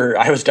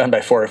I was done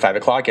by 4 or 5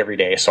 o'clock every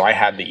day. So I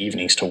had the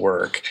evenings to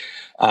work.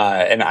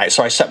 I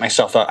set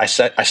myself up. I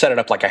set it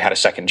up like I had a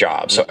second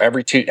job. So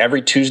every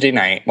Tuesday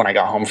night when I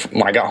got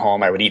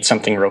home, I would eat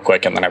something real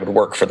quick, and then I would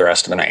work for the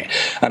rest of the night.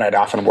 And I'd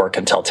often work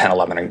until 10,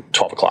 11, and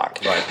 12 o'clock.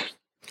 Right.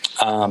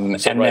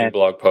 So writing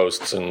blog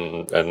posts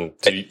and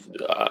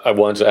I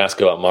wanted to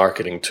ask about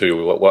marketing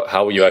too.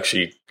 How were you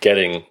actually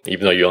getting?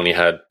 Even though you only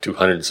had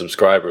 200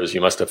 subscribers,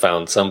 you must have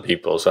found some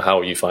people. So how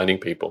were you finding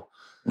people?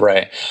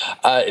 Right.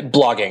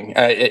 Blogging,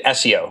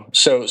 SEO.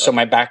 So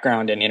my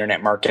background in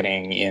internet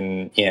marketing,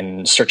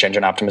 in search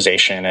engine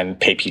optimization and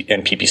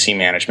PPC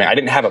management. I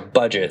didn't have a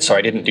budget, so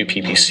I didn't do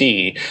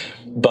PPC,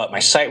 but my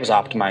site was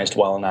optimized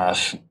well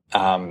enough.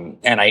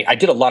 And I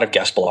did a lot of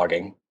guest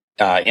blogging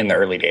in the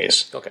early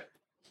days. Okay.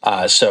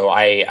 So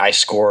I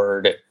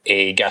scored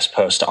a guest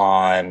post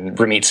on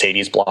Ramit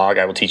Sethi's blog,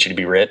 I will teach you to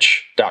be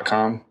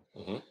rich.com.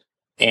 Mm-hmm.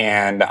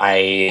 And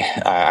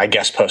I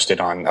guest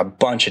posted on a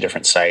bunch of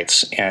different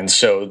sites. And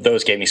so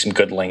those gave me some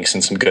good links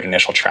and some good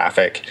initial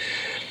traffic.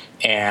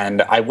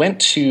 And I went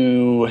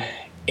to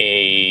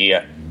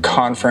a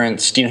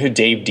conference. Do you know who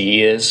Dave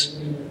D is?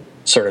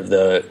 Sort of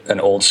an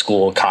old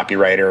school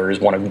copywriter, is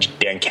one of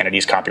Dan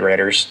Kennedy's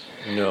copywriters.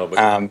 No,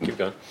 but keep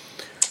going.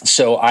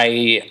 So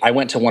I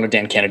went to one of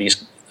Dan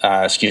Kennedy's,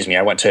 I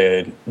went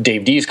to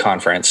Dave D's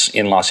conference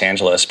in Los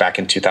Angeles back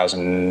in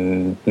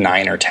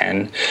 2009 or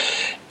 10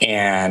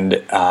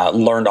 and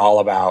learned all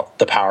about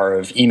the power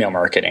of email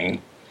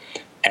marketing.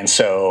 And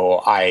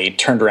so I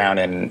turned around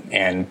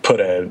and put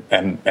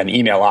an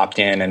email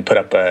opt-in and put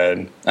up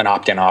an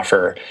opt-in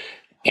offer,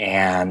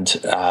 and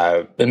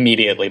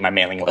immediately my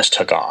mailing list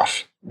took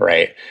off,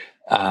 right?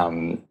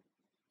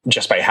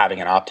 just by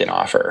having an opt-in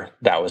offer.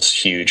 That was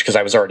huge because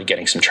I was already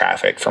getting some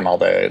traffic from all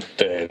the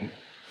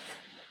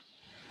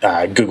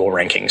Google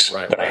rankings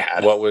that I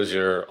had. What was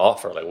your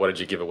offer? Like, what did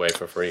you give away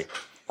for free?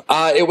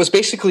 It was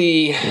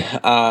basically,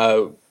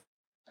 I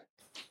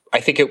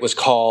think it was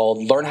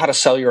called Learn How to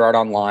Sell Your Art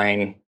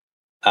Online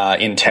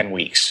in 10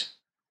 weeks.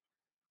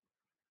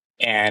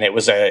 And it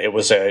was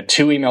a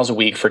 2 emails a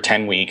week for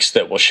 10 weeks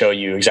that will show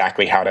you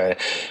exactly how to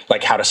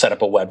set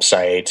up a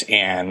website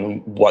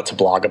and what to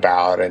blog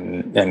about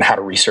and how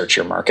to research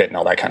your market and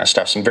all that kind of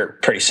stuff. Some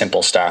pretty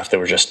simple stuff. There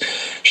were just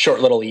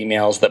short little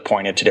emails that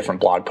pointed to different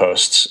blog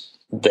posts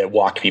that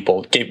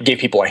gave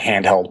people a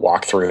handheld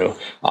walkthrough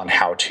on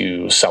how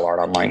to sell art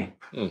online.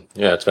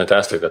 Yeah, it's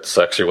fantastic. That's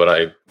actually what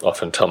I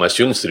often tell my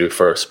students to do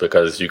first,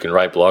 because you can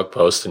write blog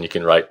posts and you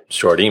can write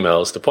short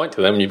emails to point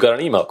to them, and you've got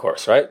an email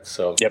course, right?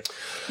 So Yep.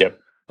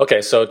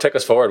 Okay, so take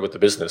us forward with the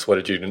business. What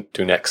did you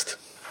do next?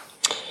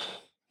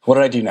 What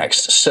did I do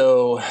next?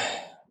 So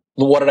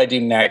what did I do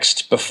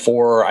next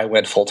before I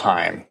went full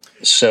time?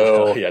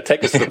 So yeah,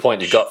 take us to the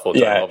point you got full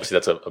time. Yeah. Obviously,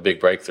 that's a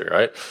big breakthrough,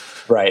 right?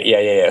 Right.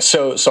 Yeah.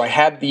 So I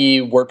had the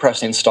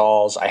WordPress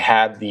installs. I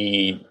had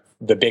the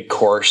big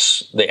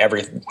course, the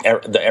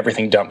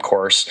everything dump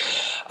course.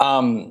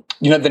 The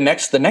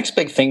next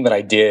big thing that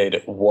I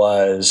did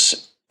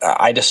was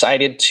I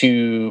decided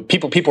to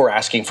people were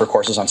asking for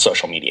courses on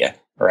social media,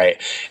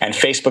 right? And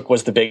Facebook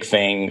was the big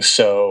thing,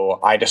 so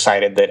I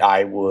decided that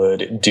I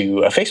would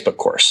do a Facebook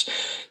course.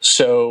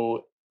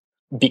 So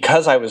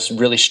because I was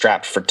really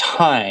strapped for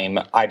time,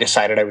 I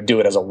decided I would do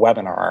it as a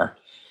webinar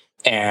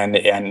and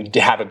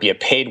have it be a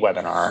paid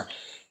webinar.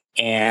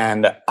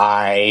 And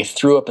I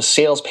threw up a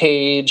sales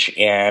page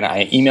and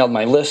I emailed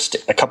my list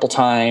a couple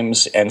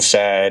times and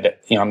said,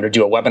 I'm going to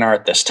do a webinar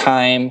at this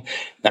time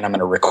and I'm going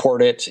to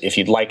record it. If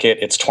you'd like it,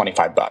 it's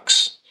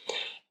 $25.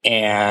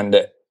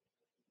 And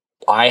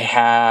I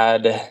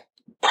had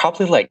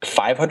probably like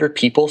 500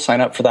 people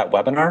sign up for that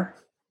webinar.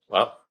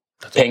 Wow.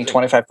 Paying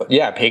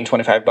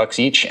 $25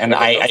 each. And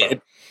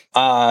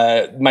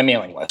my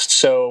mailing list.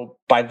 So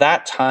by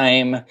that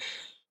time,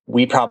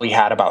 we probably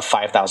had about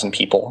 5,000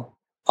 people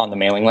on the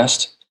mailing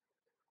list.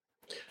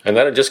 And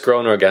that had just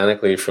grown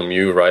organically from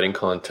you writing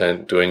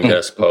content, doing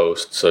guest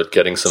posts, so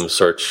getting some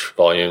search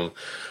volume.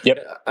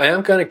 Yep. I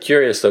am kind of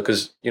curious though,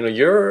 because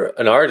you're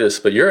an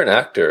artist, but you're an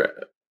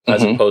actor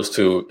as opposed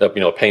to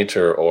a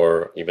painter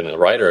or even a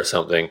writer or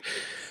something.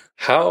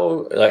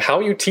 How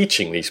are you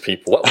teaching these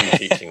people? What were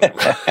you teaching them?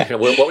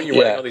 What were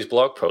you writing all these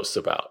blog posts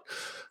about?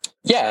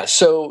 Yeah.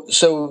 So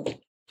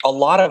a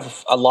lot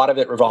of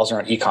it revolves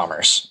around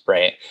e-commerce,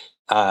 right?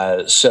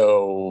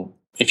 So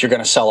if you're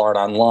going to sell art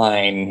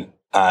online,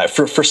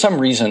 for some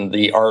reason,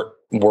 the art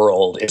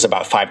world is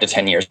about 5 to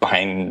 10 years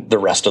behind the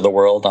rest of the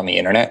world on the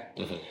internet,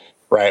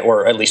 right?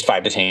 Or at least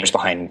 5 to 10 years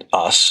behind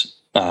us,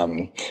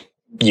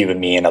 you and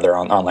me and other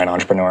online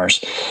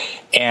entrepreneurs.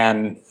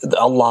 And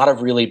a lot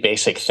of really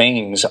basic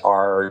things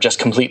are just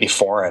completely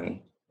foreign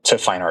to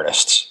fine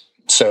artists.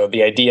 So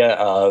the idea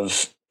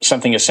of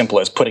something as simple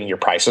as putting your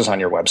prices on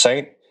your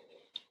website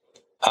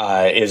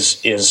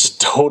is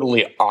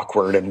totally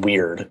awkward and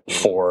weird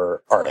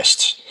for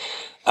artists.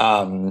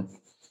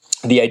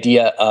 The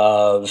idea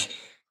of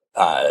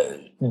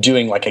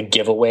doing like a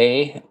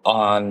giveaway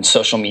on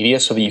social media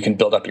so that you can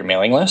build up your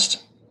mailing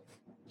list,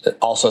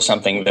 also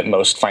something that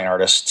most fine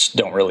artists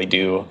don't really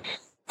do.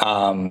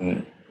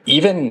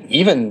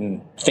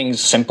 Even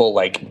things simple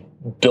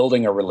like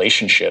building a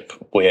relationship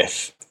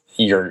with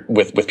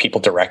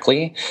people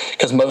directly,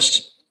 because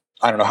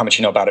I don't know how much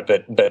you know about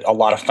it, but a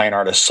lot of fine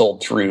artists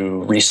sold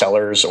through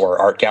resellers or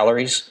art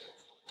galleries,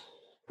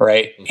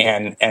 right?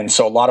 And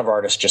so a lot of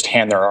artists just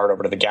hand their art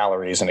over to the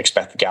galleries and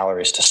expect the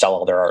galleries to sell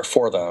all their art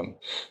for them,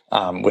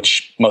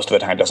 which most of the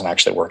time doesn't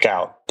actually work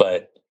out.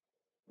 But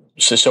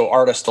so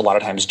artists a lot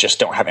of times just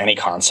don't have any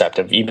concept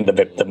of even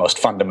the most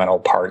fundamental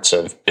parts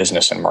of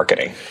business and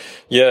marketing.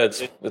 Yeah,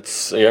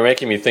 it's you're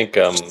making me think.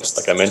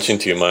 Like I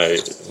mentioned to you,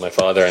 my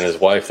father and his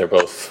wife, they're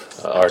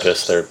both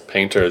artists. They're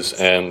painters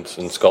and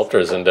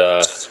sculptors, and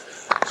I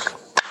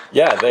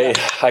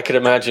could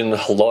imagine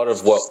a lot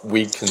of what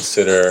we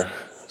consider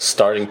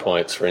starting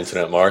points for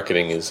internet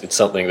marketing it's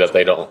something that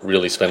they don't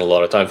really spend a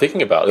lot of time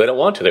thinking about. They don't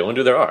want to. They want to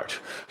do their art.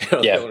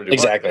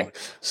 Exactly.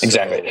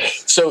 Exactly.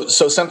 So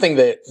something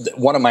that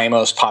one of my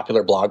most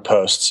popular blog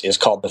posts is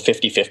called the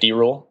 50-50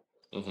 rule.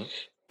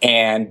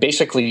 And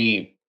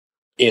basically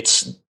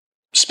it's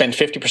spend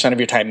 50% of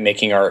your time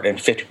making art and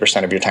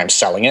 50% of your time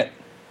selling it.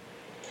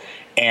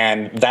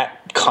 And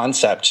that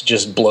concept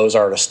just blows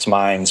artists'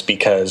 minds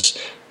because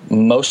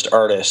most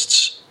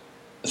artists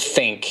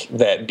think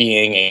that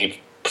being a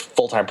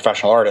full-time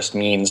professional artist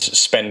means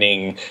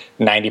spending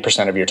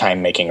 90% of your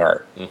time making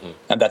art.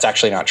 And that's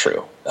actually not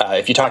true.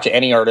 If you talk to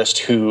any artist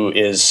who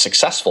is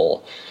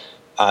successful,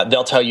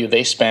 they'll tell you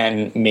they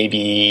spend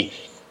maybe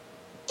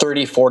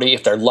 30, 40,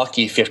 if they're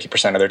lucky,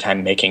 50% of their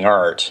time making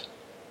art.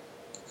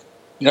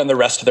 And the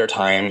rest of their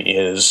time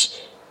is,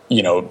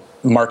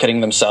 marketing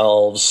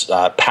themselves,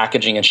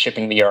 packaging and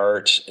shipping the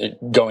art,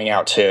 going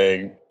out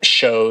to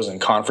shows and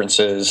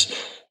conferences,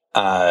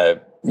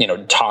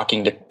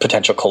 talking to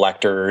potential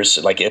collectors.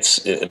 Like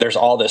there's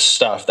all this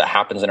stuff that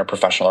happens in a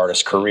professional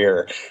artist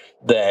career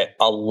that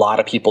a lot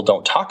of people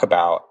don't talk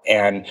about.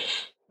 And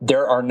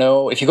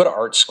if you go to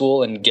art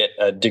school and get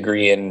a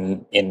degree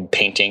in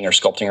painting or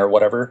sculpting or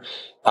whatever,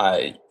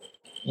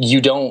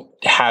 you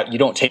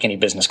don't take any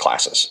business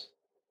classes.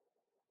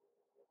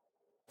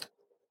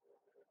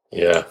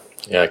 Yeah,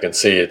 I can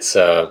see it's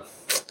kind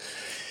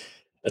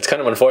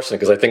of unfortunate,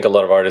 because I think a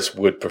lot of artists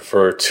would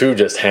prefer to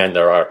just hand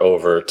their art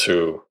over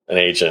to an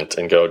agent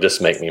and go,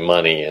 just make me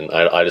money, and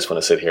I just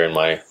want to sit here in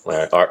my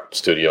art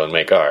studio and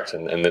make art.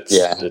 And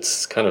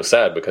it's kind of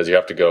sad, because you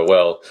have to go,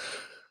 well,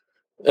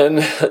 and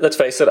let's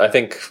face it, I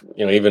think,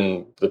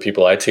 even the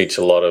people I teach,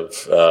 a lot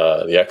of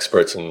the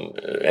experts and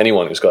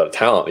anyone who's got a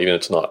talent, even if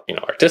it's not,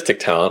 artistic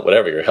talent,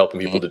 whatever, you're helping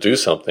people to do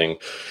something.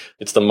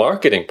 It's the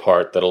marketing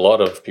part that a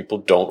lot of people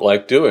don't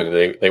like doing.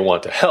 They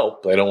want to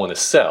help, they don't want to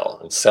sell,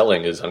 and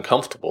selling is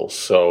uncomfortable.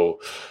 So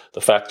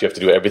the fact you have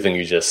to do everything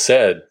you just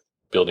said,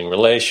 building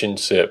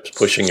relationships,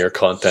 pushing your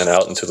content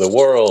out into the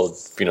world,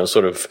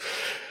 sort of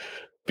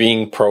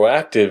being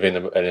proactive in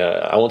a,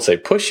 I won't say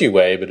pushy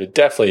way, but it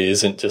definitely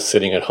isn't just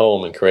sitting at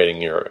home and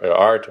creating your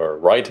art or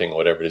writing,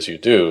 whatever it is you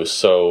do.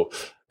 So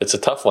it's a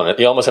tough one.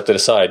 You almost have to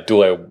decide,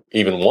 do I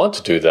even want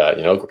to do that?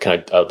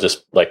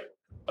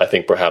 I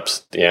think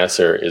perhaps the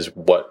answer is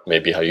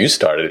maybe how you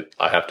started.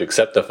 I have to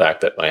accept the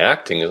fact that my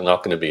acting is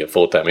not going to be a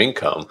full-time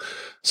income.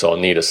 So I'll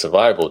need a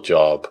survival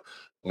job.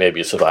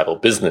 Maybe a survival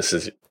business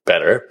is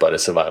better,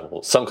 but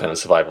some kind of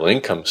survival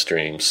income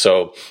stream.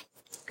 So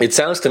it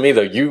sounds to me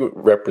that you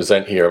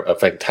represent here a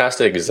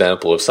fantastic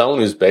example of someone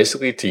who's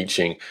basically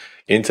teaching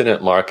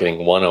Internet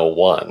Marketing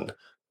 101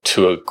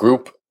 to a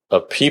group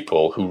of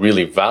people who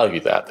really value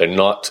that. They're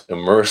not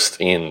immersed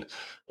in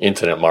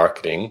Internet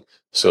marketing.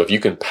 So if you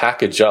can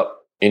package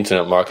up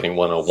Internet Marketing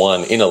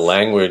 101 in a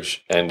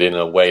language and in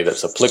a way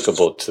that's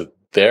applicable to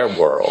their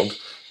world,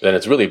 then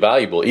it's really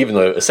valuable, even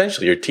though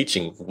essentially you're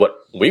teaching what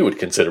we would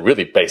consider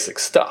really basic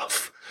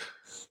stuff.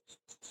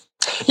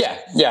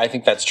 Yeah, I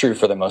think that's true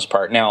for the most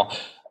part. Now,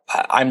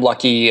 I'm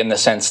lucky in the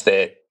sense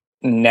that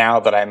now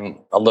that I'm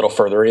a little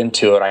further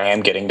into it, I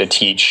am getting to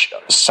teach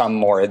some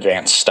more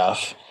advanced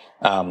stuff.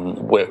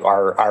 With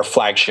our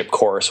flagship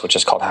course, which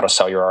is called How to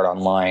Sell Your Art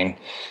Online,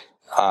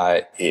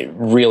 it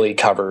really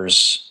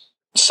covers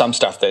some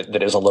stuff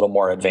that is a little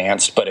more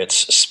advanced, but it's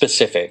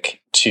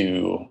specific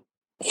to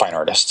fine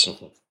artists.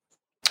 Mm-hmm.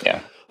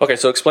 Yeah. Okay,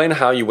 so explain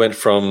how you went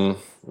from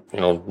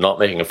not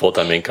making a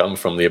full-time income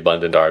from the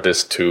abundant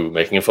artist to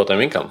making a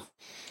full-time income.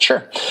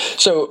 Sure.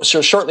 So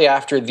shortly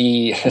after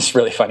it's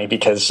really funny,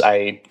 because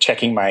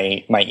checking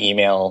my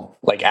email,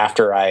 like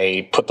after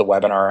I put the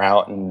webinar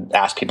out and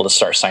asked people to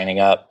start signing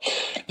up.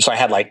 So I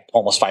had like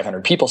almost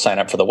 500 people sign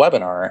up for the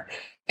webinar,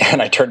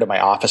 and I turned to my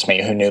office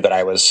mate who knew that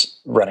I was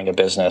running a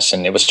business,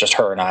 and it was just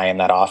her and I in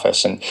that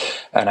office. And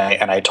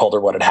I told her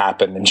what had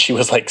happened, and she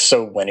was like,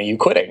 "So when are you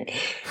quitting?"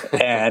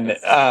 And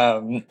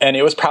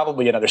it was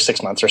probably another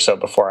 6 months or so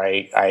before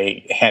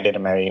I handed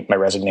in my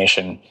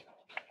resignation.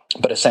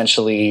 But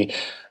essentially,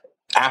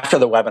 after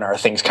the webinar,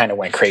 things kind of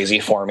went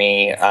crazy for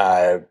me,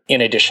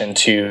 in addition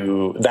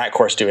to that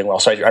course doing well.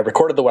 So I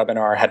recorded the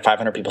webinar, had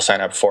 500 people sign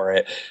up for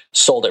it,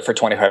 sold it for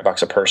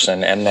 $25 a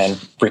person, and then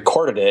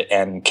recorded it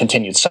and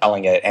continued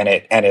selling it. And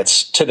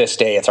it's to this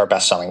day, it's our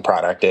best selling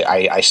product.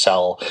 I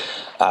sell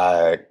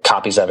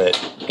copies of it,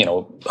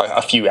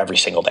 a few every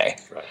single day.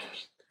 Right.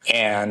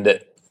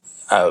 And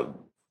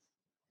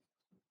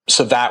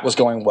so that was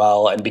going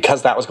well. And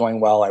because that was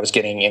going well, I was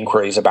getting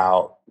inquiries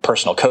about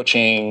personal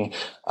coaching,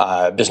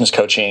 business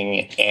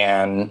coaching,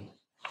 and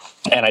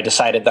I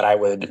decided that I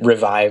would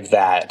revive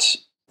that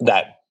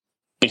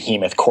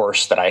behemoth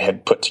course that I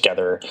had put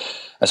together.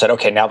 I said,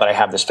 okay, now that I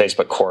have this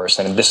Facebook course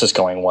and this is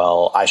going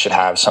well, I should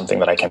have something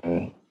that I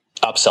can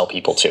upsell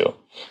people to.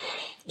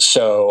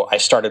 So I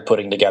started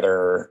putting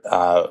together,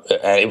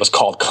 it was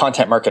called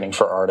Content Marketing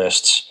for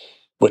Artists,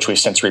 which we've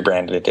since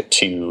rebranded it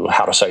to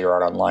How to Sell Your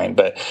Art Online.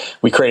 But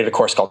we created a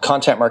course called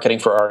Content Marketing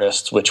for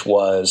Artists, which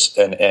was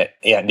and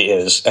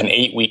is an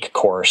 8-week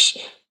course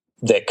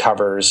that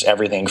covers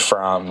everything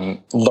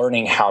from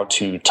learning how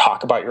to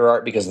talk about your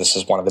art, because this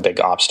is one of the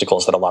big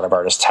obstacles that a lot of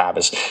artists have,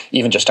 is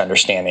even just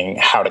understanding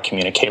how to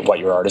communicate what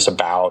your art is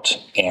about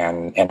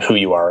and who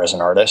you are as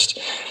an artist.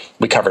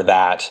 We cover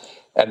that.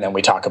 And then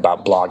we talk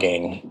about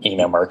blogging,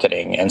 email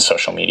marketing, and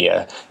social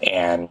media,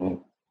 and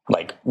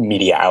like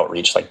media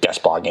outreach, like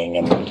guest blogging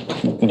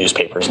and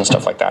newspapers and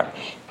stuff like that.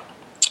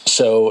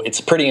 So it's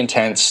a pretty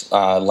intense,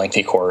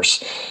 lengthy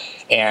course.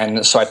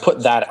 And so I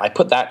put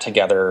that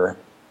together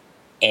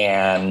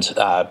and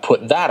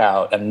put that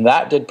out, and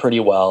that did pretty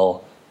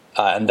well.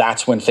 And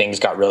that's when things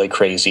got really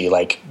crazy.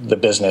 Like the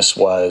business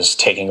was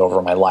taking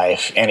over my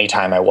life.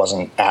 Anytime I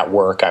wasn't at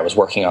work, I was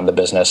working on the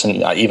business. And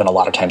even a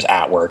lot of times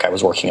at work, I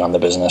was working on the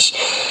business,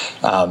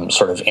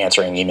 sort of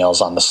answering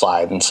emails on the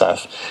slide and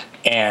stuff.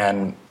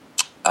 And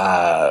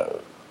I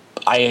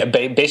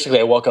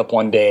woke up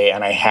one day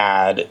and I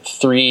had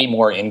 3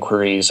 more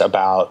inquiries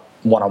about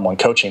one-on-one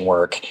coaching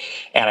work,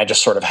 and I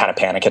just sort of had a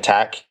panic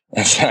attack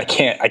And said, I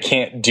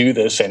can't do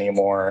this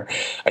anymore.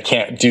 I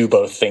can't do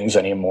both things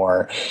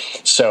anymore.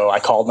 So I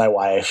called my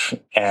wife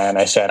and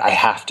I said, I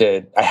have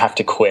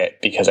to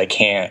quit because I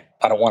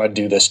don't want to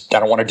do this.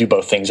 I don't want to do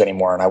both things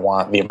anymore. And I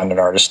want the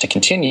Abundant Artist to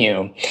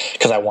continue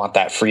because I want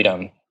that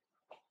freedom.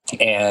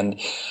 And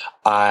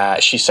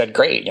she said,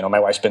 great. You know,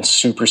 my wife's been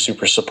super,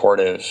 super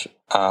supportive.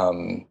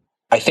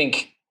 I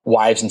think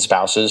wives and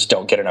spouses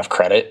don't get enough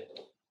credit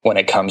when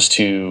it comes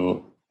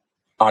to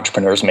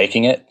entrepreneurs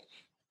making it.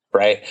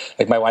 Right?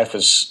 Like my wife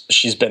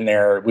she's been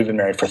there. We've been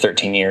married for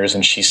 13 years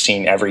and she's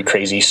seen every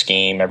crazy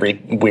scheme,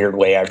 every weird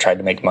way I've tried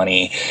to make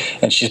money.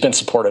 And she's been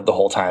supportive the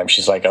whole time.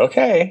 She's like,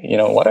 okay, you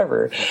know,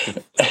 whatever.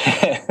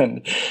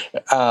 And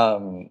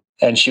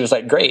she was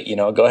like, great, you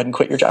know, go ahead and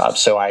quit your job.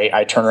 So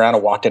I turned around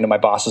and walked into my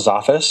boss's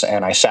office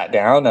and I sat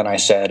down and I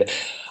said,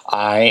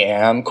 I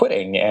am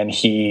quitting. And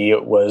he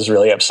was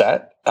really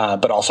upset.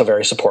 But also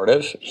very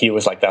supportive. He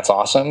was like, that's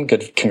awesome.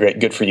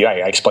 Good for you.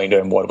 I explained to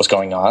him what was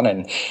going on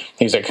and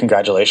he was like,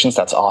 congratulations.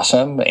 That's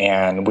awesome.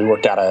 And we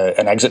worked out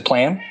an exit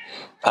plan.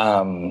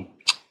 And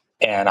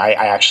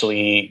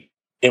it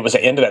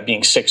ended up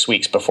being 6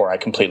 weeks before I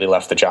completely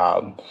left the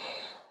job.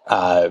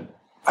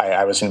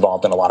 I was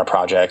involved in a lot of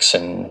projects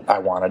and I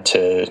wanted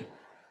to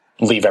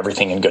leave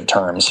everything in good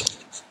terms.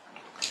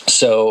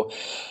 So,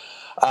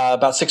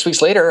 about 6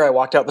 weeks later, I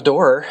walked out the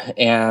door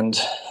and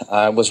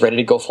was ready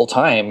to go full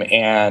time.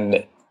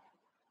 And,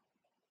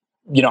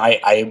 you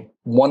know,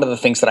 one of the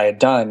things that I had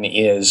done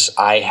is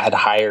I had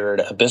hired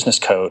a business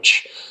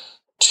coach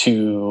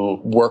to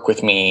work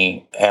with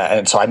me.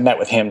 And so I met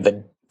with him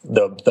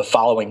the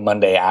following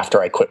Monday after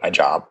I quit my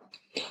job.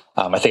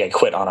 I think I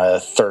quit on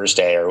a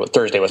Thursday, or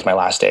Thursday was my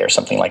last day or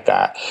something like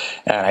that.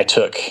 And I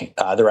took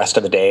the rest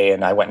of the day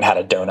and I went and had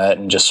a donut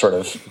and just sort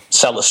of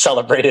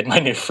celebrated my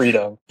new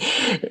freedom.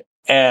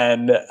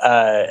 And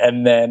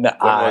then when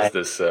was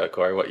this,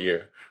 Cory? What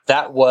year?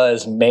 That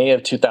was May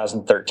of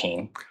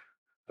 2013.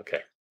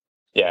 Okay.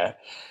 Yeah.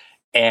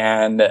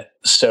 And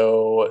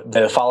so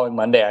the following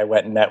Monday, I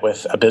went and met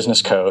with a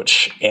business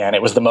coach, and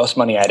it was the most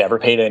money I'd ever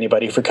paid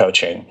anybody for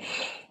coaching.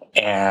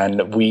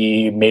 And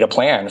we made a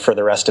plan for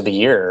the rest of the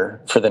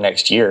year, for the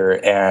next year.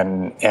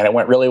 And it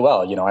went really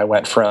well. You know, I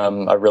went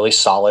from a really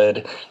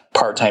solid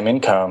part-time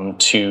income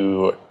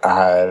to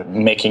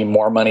making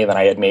more money than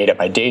I had made at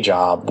my day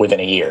job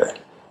within a year.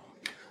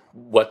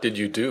 What did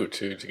you do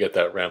to get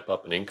that ramp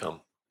up in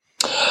income?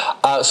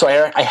 So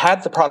I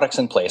had the products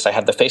in place. I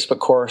had the Facebook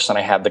course and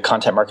I had the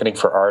content marketing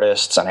for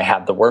artists and I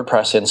had the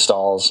WordPress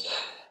installs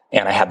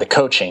and I had the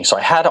coaching. So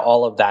I had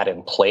all of that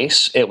in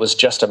place. It was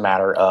just a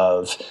matter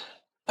of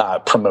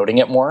promoting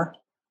it more.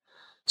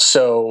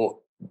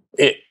 So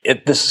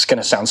this is going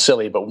to sound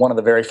silly, but one of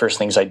the very first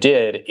things I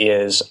did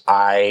is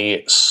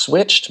I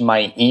switched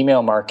my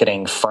email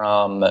marketing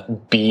from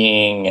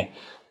being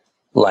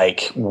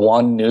like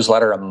one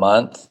newsletter a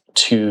month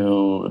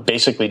to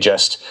basically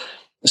just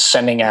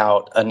sending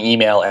out an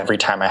email every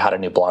time I had a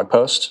new blog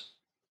post,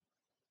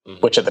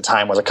 which at the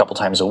time was a couple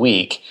times a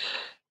week.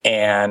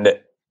 And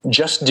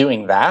just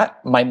doing that,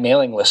 my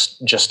mailing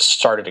list just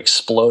started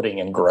exploding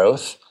in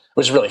growth. It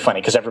was really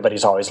funny because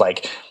everybody's always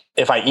like,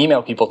 if I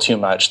email people too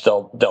much,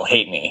 they'll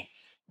hate me.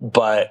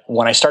 But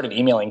when I started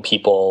emailing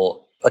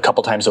people a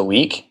couple times a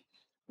week,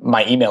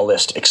 my email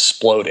list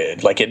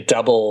exploded. Like it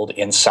doubled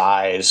in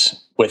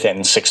size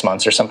within 6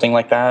 months or something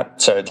like that.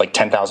 So it's like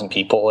 10,000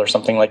 people or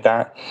something like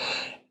that.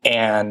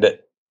 And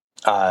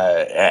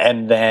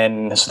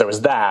then, so there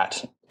was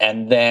that.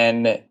 And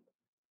then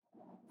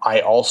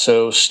I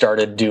also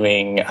started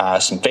doing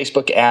some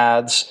Facebook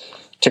ads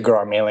to grow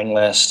our mailing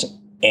list.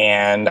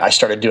 And I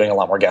started doing a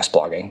lot more guest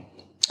blogging.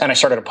 And I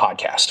started a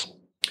podcast.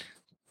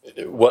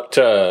 What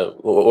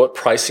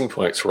pricing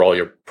points for all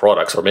your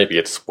products, or maybe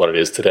it's what it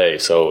is today?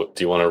 So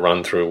do you want to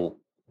run through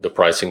the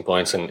pricing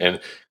points?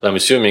 And I'm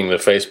assuming the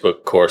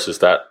Facebook course, is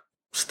that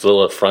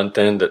still a front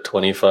end at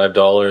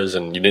 $25?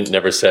 And you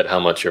never said how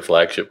much your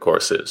flagship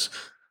course is.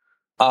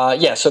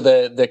 Yeah, so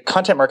the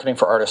content marketing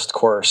for artists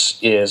course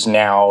is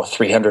now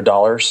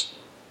 $300.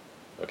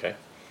 Okay.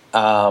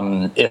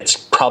 It's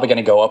probably going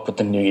to go up with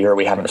the new year.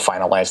 We haven't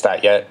finalized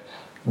that yet,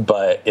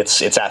 but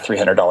it's at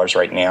 $300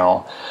 right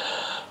now.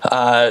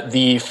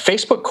 The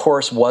Facebook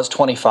course was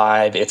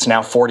 $25. It's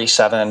now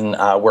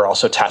 $47. We're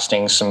also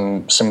testing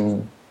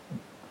some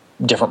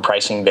different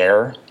pricing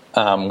there.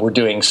 We're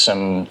doing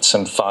some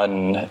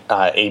fun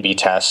A/B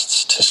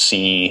tests to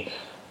see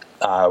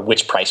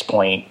which price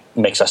point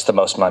makes us the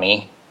most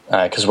money,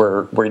 because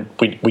we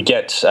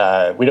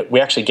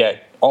actually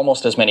get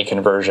almost as many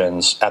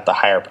conversions at a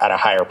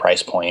higher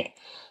price point.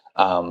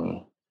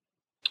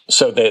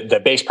 So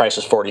the base price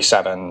is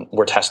 $47.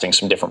 We're testing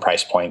some different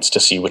price points to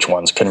see which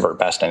ones convert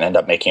best and end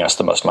up making us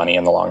the most money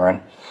in the long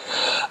run.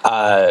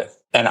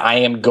 And I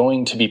am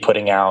going to be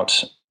putting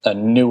out a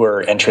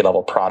newer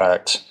entry-level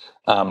product.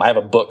 I have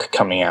a book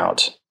coming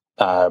out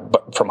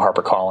from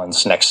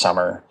HarperCollins next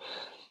summer.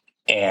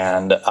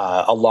 And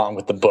along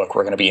with the book,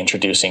 we're going to be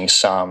introducing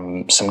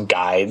some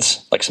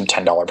guides, like some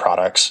 $10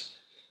 products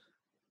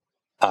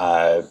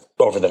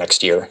over the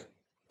next year.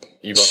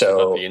 You've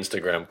also got the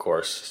Instagram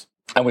course.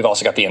 And we've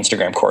also got the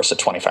Instagram course at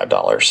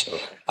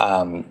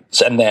 $25.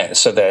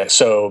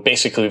 So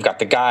basically we've got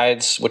the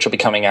guides, which will be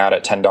coming out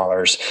at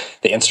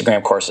 $10, the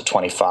Instagram course at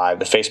 $25,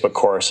 the Facebook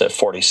course at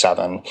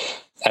 $47,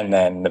 and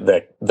then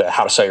the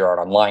How to Sell Your Art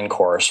Online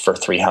course for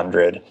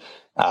 $300,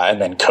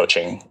 and then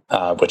coaching,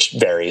 which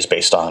varies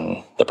based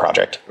on the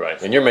project. Right.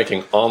 And you're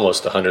making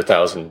almost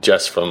 $100,000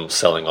 just from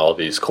selling all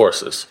these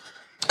courses.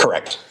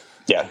 Correct.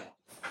 Yeah.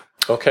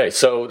 Okay,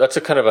 so that's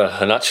a kind of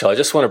a nutshell. I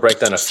just want to break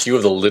down a few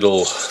of the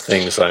little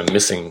things I'm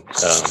missing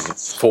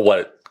for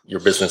what your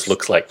business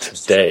looks like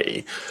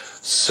today.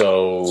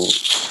 So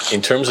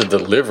in terms of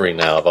delivery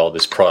now of all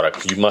this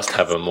product, you must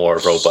have a more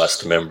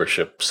robust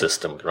membership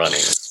system running.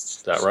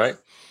 Is that right?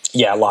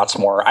 Yeah, lots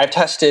more. I've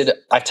tested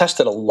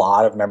a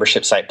lot of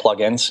membership site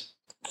plugins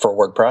for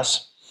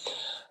WordPress.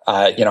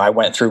 I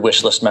went through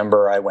Wishlist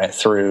Member. I went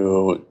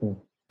through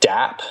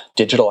DAP,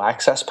 Digital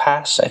Access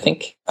Pass, I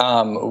think.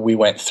 We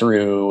went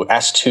through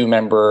S2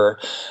 Member,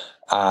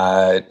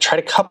 tried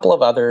a couple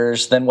of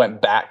others, then went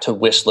back to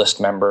Wishlist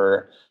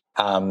Member.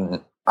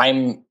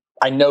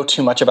 I know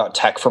too much about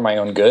tech for my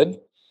own good.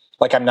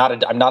 Like I'm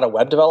not a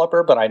web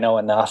developer, but I know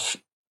enough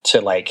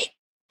to like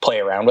play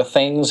around with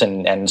things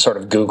and sort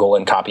of Google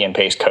and copy and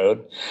paste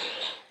code.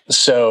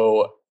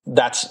 So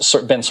that's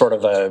been sort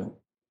of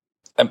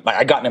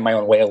I gotten in my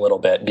own way a little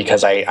bit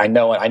because I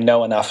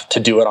know enough to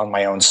do it on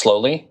my own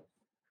slowly.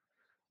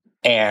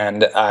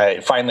 And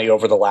finally,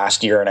 over the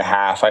last year and a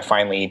half, I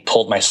finally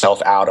pulled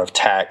myself out of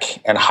tech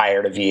and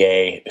hired a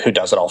VA who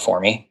does it all for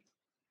me.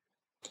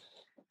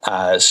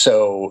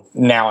 So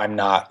now I'm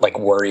not like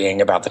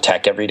worrying about the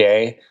tech every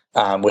day,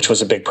 which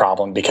was a big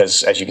problem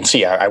because, as you can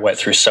see, I went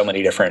through so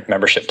many different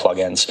membership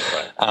plugins.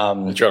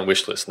 Right. But you're on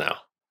Wishlist now.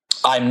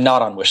 I'm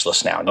not on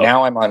Wishlist now. Oh.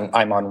 Now I'm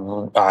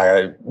on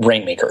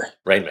Rainmaker.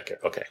 Rainmaker,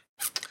 okay.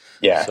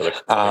 Yeah. So the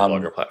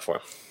blogger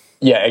platform.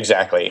 Yeah,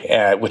 exactly.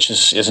 Which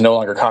is no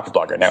longer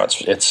Copyblogger now.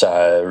 It's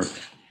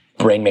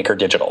Rainmaker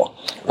Digital.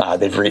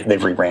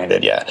 They've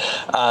rebranded.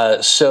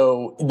 Yeah.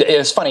 So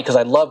it's funny because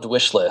I loved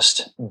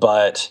Wishlist,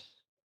 but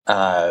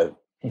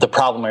the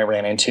problem I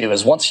ran into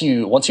is once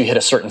you hit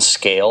a certain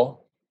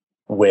scale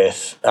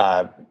with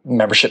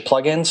membership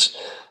plugins,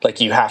 like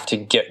you have to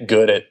get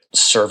good at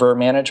server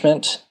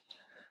management.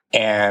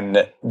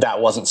 And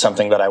that wasn't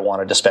something that I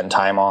wanted to spend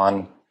time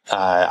on.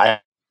 I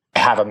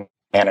have a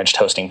managed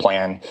hosting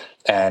plan,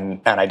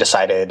 and I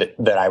decided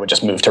that I would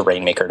just move to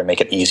Rainmaker to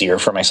make it easier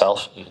for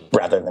myself,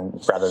 rather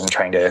than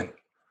trying to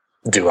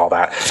do all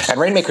that. And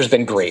Rainmaker's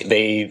been great.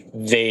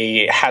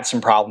 They had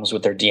some problems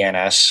with their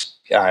DNS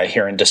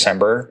here in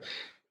December,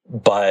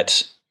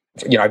 but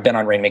I've been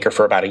on Rainmaker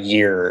for about a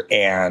year,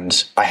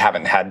 and I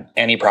haven't had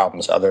any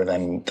problems other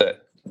than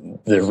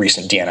the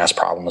recent DNS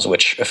problems,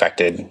 which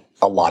affected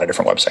a lot of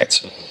different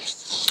websites.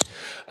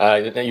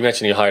 You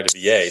mentioned you hired a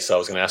VA, so I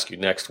was going to ask you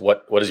next,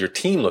 what does your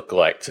team look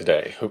like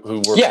today? Who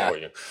works for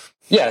you?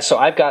 Yeah, so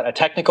I've got a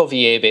technical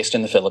VA based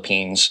in the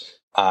Philippines.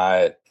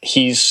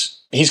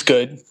 He's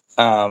good.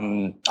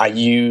 I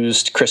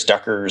used Chris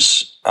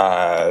Ducker's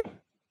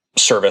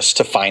service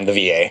to find the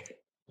VA.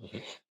 Mm-hmm.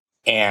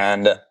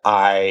 And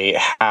I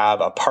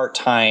have a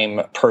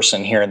part-time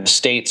person here in the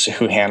States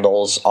who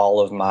handles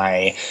all of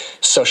my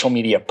social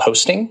media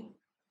posting.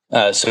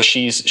 So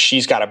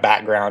she's got a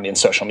background in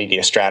social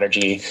media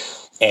strategy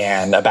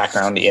and a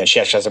background in,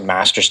 she actually has a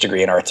master's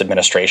degree in arts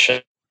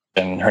administration,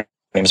 and her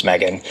name's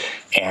Megan,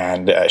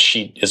 and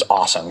she is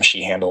awesome.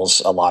 She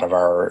handles a lot of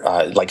our,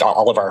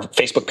 all of our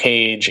Facebook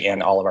page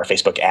and all of our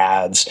Facebook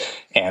ads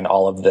and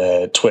all of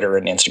the Twitter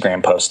and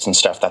Instagram posts and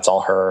stuff. That's all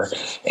her.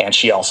 And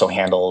she also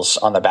handles,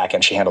 on the back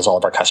end, she handles all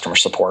of our customer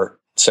support.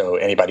 So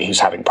anybody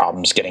who's having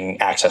problems getting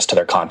access to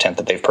their content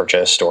that they've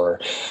purchased or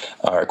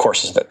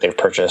courses that they've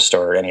purchased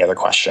or any other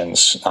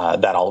questions,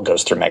 that all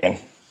goes through Megan.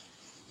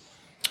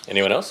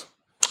 Anyone else?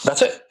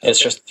 That's it. It's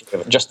just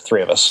the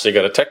three of us. So you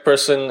got a tech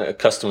person, a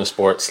customer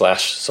support /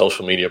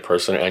 social media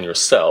person, and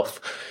yourself.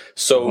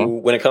 So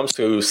when it comes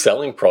to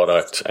selling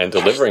product and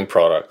delivering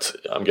product,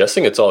 I'm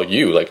guessing it's all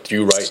you. Like, do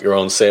you write your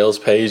own sales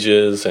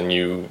pages, and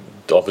you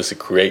obviously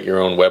create your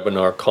own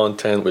webinar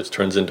content, which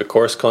turns into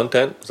course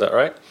content? Is that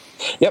right?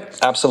 Yep,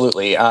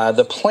 absolutely.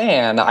 The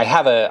plan, I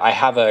have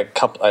a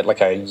couple,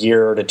 like a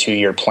year to 2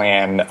 year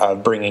plan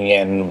of bringing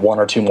in one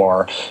or two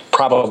more,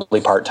 probably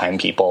part-time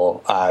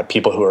people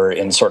who are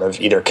in sort of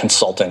either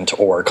consultant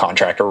or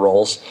contractor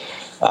roles,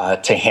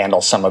 to handle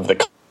some of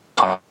the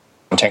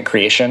content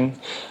creation.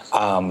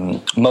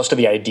 Most of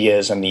the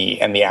ideas and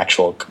the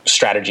actual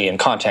strategy and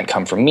content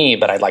come from me,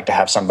 but I'd like to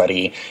have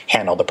somebody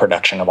handle the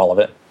production of all of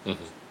it.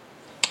 Mm-hmm.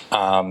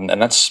 And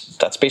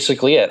that's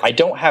basically it. I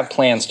don't have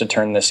plans to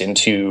turn this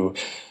into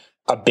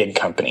a big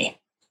company.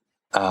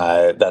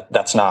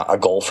 That's not a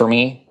goal for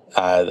me.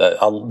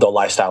 The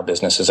lifestyle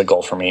business is a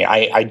goal for me.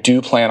 I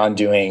do plan on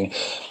doing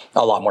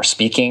a lot more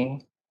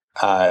speaking.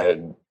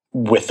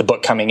 With the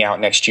book coming out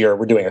next year,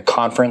 we're doing a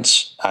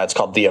conference. It's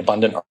called the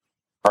Abundant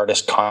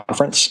Artist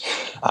Conference.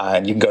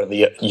 And you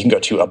can go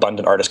to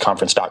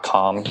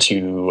abundantartistconference.com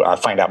to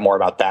find out more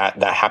about that.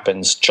 That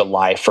happens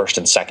July 1st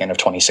and 2nd of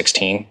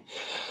 2016.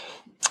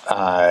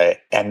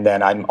 And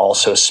then I'm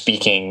also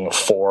speaking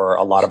for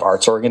a lot of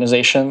arts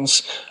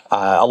organizations.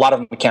 A lot of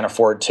them can't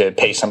afford to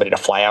pay somebody to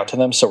fly out to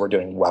them, so we're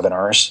doing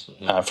webinars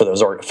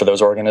for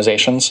those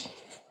organizations.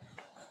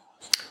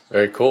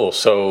 Very cool.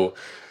 So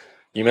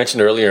you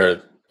mentioned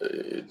earlier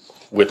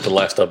with the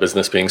lifestyle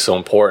business being so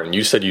important,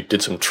 you said you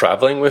did some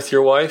traveling with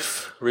your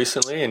wife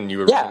recently and you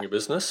were running your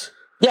business?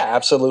 Yeah,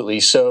 absolutely.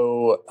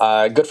 So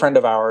a good friend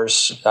of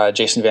ours,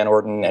 Jason Van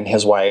Orden, and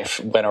his wife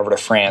went over to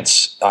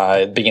France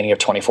at the beginning of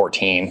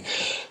 2014.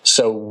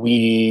 So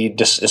we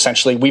just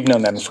essentially, we've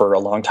known them for a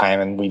long time,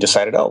 and we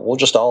decided, we'll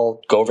just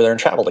all go over there and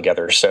travel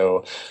together.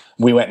 So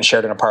we went and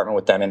shared an apartment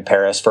with them in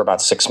Paris for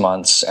about 6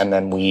 months, and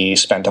then we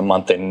spent a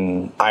month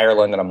in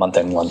Ireland and a month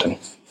in London.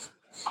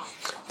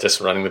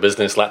 Just running the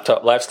business,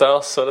 laptop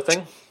lifestyle sort of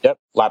thing? Yep,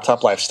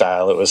 laptop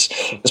lifestyle. It was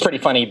pretty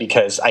funny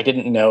because I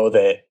didn't know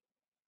that.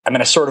 I mean,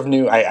 I sort of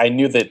knew, I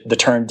knew that the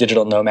term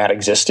digital nomad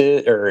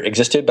existed,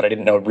 but I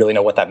didn't really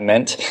know what that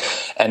meant.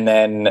 And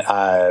then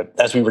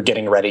as we were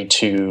getting ready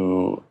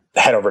to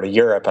head over to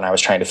Europe and I was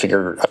trying to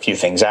figure a few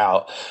things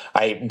out,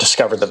 I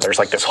discovered that there's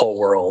like this whole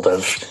world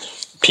of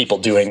people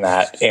doing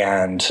that.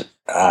 And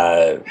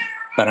I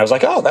was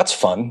like, oh, that's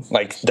fun.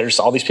 Like there's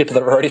all these people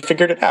that have already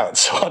figured it out.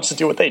 So I'll just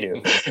do what they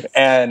do.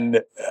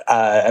 And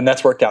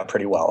that's worked out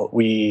pretty well.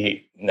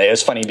 It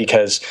was funny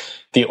because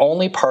the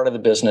only part of the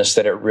business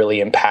that it really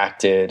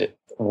impacted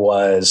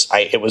was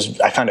I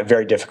found it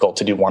very difficult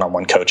to do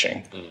one-on-one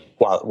coaching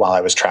while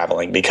I was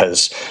traveling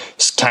because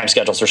time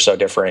schedules are so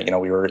different. You know,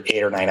 we were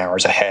 8 or 9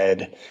 hours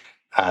ahead,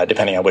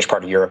 depending on which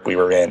part of Europe we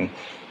were in.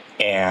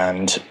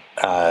 And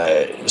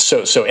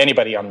so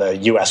anybody on the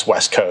U.S.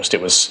 West Coast,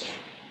 it was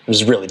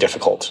really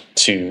difficult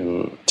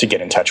to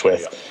get in touch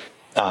with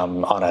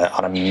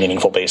on a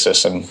meaningful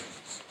basis. And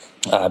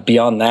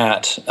beyond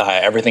that,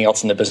 everything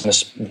else in the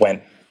business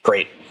went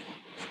great.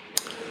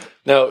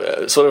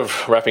 Now, sort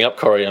of wrapping up,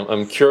 Cory,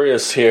 I'm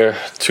curious here,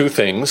 2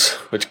 things,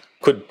 which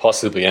could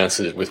possibly be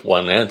answered with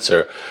one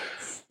answer.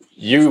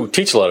 You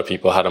teach a lot of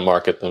people how to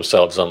market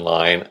themselves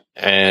online,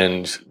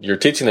 and you're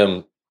teaching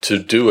them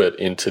to do it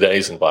in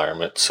today's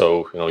environment.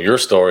 So, your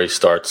story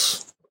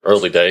starts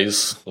early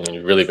days.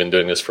 You've really been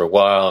doing this for a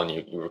while, and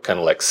you were kind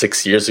of like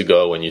 6 years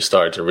ago when you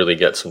started to really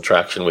get some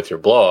traction with your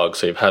blog.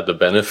 So you've had the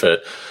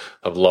benefit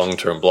of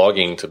long-term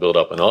blogging to build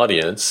up an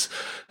audience.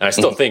 And I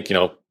still think,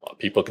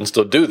 people can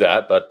still do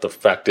that. But the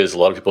fact is, a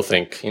lot of people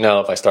think,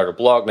 if I start a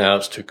blog now,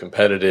 it's too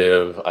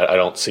competitive. I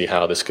don't see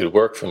how this could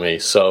work for me.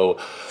 So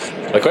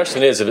my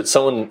question is, if it's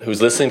someone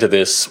who's listening to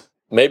this,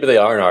 maybe they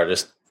are an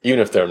artist, even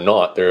if they're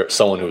not, they're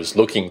someone who's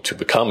looking to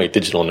become a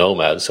digital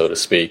nomad, so to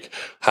speak.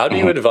 How do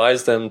you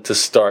advise them to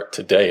start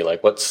today?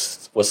 Like,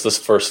 what's this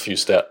first few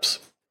steps?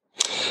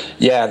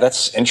 Yeah,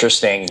 that's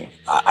interesting.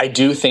 I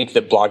do think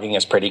that blogging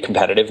is pretty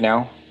competitive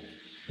now,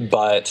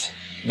 but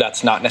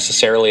that's not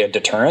necessarily a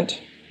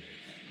deterrent.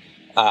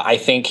 I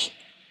think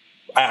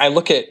I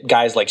look at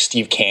guys like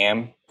Steve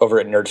Cam over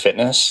at Nerd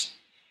Fitness.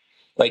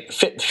 Like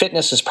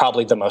fitness is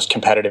probably the most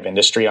competitive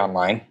industry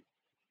online.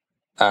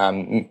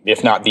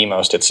 If not the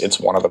most, it's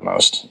one of the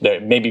most.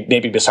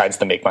 Maybe besides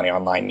the make money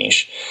online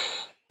niche.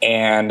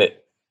 And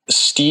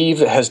Steve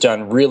has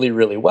done really,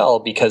 really well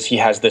because he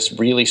has this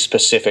really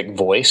specific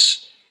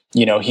voice.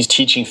 He's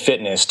teaching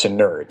fitness to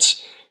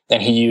nerds,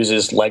 and he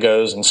uses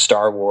Legos and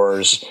Star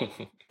Wars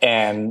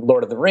and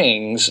Lord of the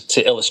Rings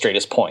to illustrate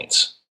his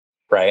points,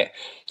 right?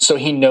 So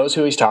he knows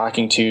who he's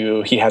talking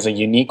to. He has a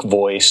unique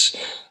voice.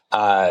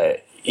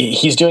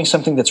 He's doing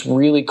something that's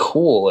really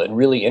cool and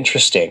really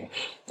interesting.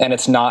 And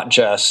it's not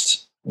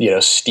just,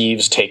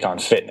 Steve's take on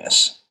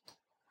fitness.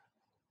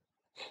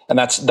 And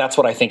that's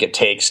what I think it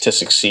takes to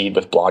succeed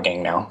with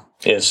blogging now,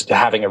 is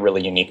having a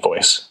really unique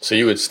voice. So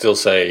you would still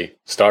say,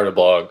 start a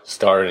blog,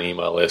 start an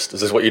email list.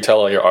 Is this what you tell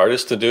all your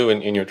artists to do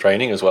in your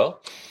training as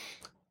well?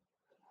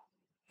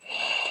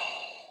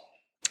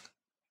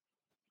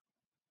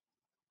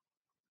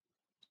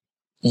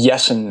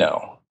 Yes and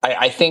no.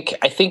 I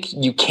think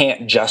you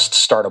can't just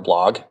start a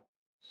blog.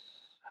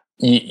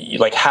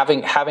 Like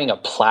having a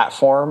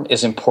platform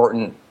is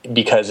important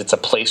because it's a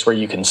place where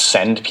you can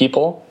send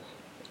people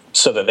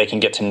so that they can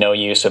get to know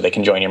you, so they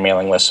can join your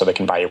mailing list, so they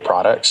can buy your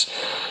products.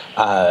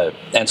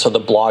 And so the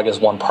blog is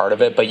one part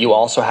of it, but you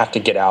also have to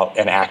get out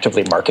and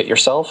actively market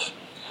yourself,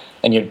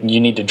 and you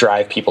need to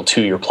drive people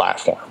to your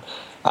platform.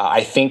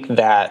 I think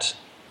that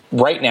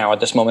right now, at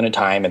this moment in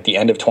time, at the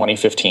end of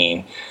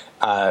 2015,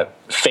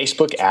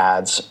 Facebook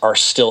ads are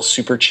still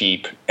super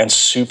cheap and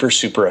super,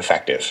 super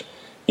effective.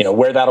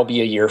 Where that'll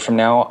be a year from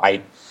now,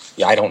 I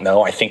don't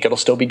know. I think it'll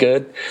still be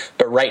good.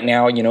 But right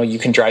now, you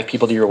can drive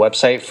people to your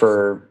website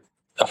for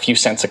a few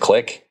cents a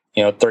click,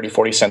 30,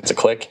 40 cents a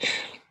click.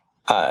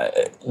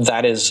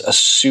 That is a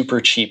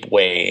super cheap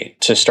way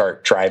to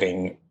start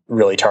driving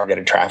really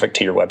targeted traffic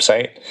to your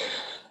website.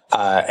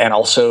 And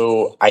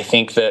also, I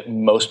think that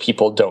most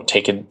people don't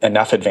take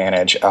enough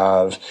advantage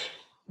of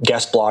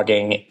guest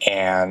blogging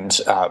and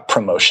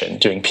promotion,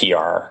 doing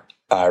PR,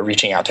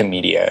 reaching out to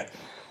media.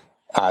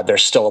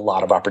 There's still a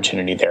lot of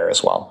opportunity there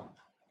as well.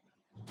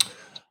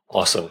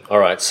 Awesome. All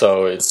right.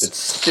 So it's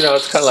it's kind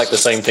of like the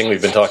same thing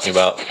we've been talking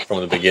about from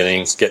the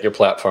beginning. Get your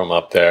platform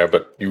up there,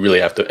 but you really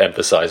have to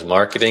emphasize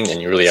marketing,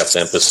 and you really have to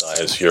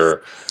emphasize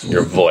your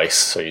voice,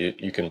 so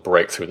you can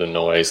break through the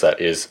noise that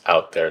is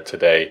out there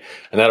today.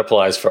 And that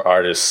applies for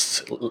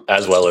artists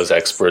as well as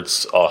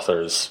experts,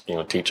 authors,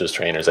 teachers,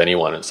 trainers,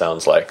 anyone, it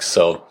sounds like.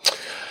 So,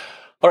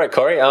 all right,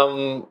 Cory.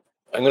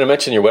 I'm going to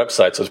mention your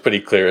website, so it's pretty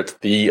clear. It's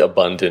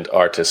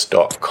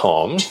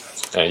theabundantartist.com.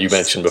 And you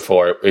mentioned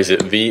before, is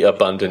it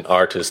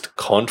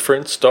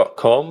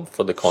theabundantartistconference.com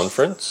for the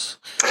conference?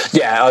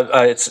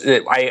 Yeah,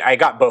 I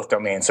got both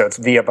domains, so it's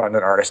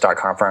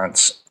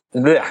theabundantartist.conference.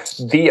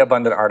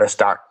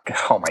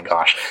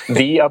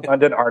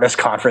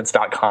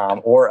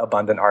 theabundantartistconference.com or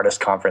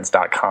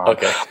abundantartistconference.com.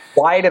 Okay.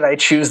 Why did I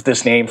choose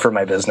this name for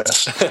my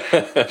business?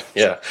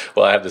 Yeah,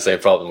 well, I have the same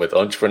problem with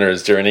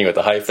Entrepreneur's Journey with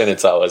the hyphen.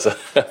 It's always a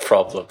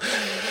problem.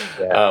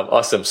 Yeah.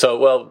 Awesome. So,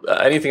 well,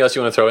 anything else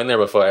you want to throw in there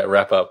before I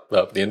wrap up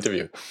the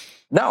interview?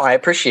 No, I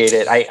appreciate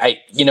it. I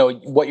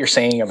what you're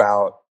saying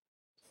about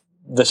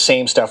the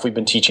same stuff we've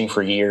been teaching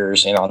for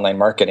years in online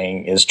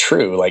marketing is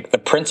true. Like, the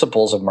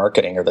principles of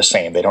marketing are the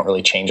same. They don't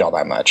really change all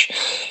that much.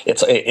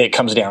 It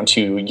comes down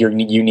to your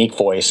unique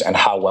voice and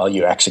how well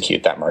you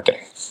execute that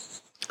marketing.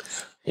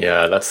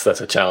 Yeah, that's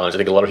a challenge. I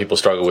think a lot of people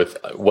struggle with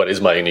what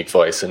is my unique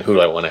voice and who do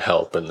I want to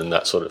help and then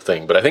that sort of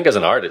thing. But I think as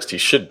an artist, you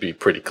should be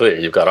pretty clear.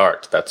 You've got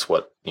art. That's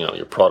what,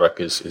 your product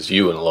is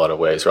you in a lot of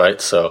ways,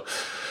 right? So,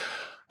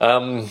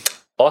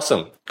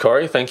 awesome.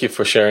 Cory, thank you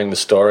for sharing the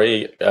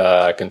story.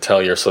 I can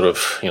tell you're sort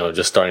of,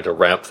 just starting to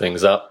ramp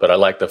things up, but I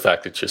like the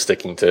fact that you're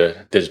sticking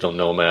to digital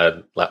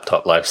nomad,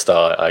 laptop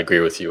lifestyle. I agree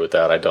with you with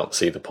that. I don't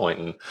see the point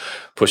in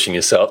pushing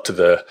yourself to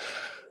the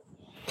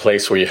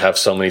place where you have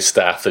so many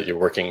staff that you're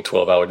working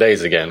 12-hour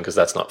days again, because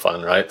that's not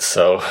fun, right?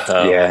 So,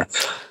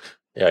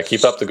 yeah,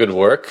 keep up the good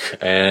work.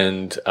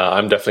 And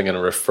I'm definitely going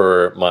to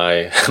refer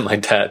my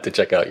dad to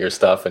check out your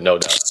stuff. And no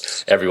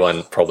doubt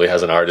everyone probably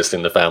has an artist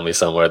in the family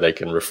somewhere they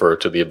can refer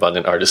to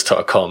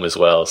theabundantartist.com as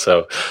well.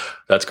 So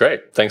that's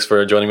great. Thanks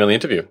for joining me on the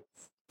interview.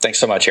 Thanks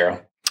so much,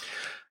 Hero.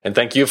 And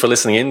thank you for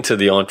listening in to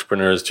the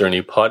Entrepreneur's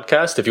Journey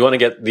podcast. If you want to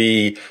get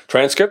the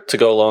transcript to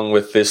go along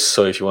with this,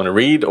 so if you want to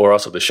read, or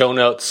also the show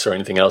notes or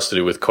anything else to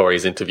do with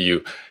Cory's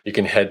interview, you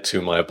can head to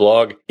my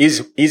blog.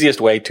 Easiest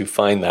way to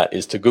find that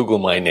is to Google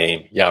my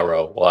name,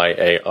 Yaro,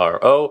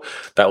 Y-A-R-O.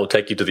 That will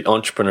take you to the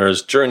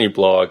Entrepreneur's Journey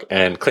blog,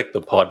 and click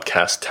the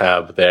podcast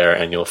tab there,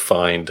 and you'll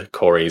find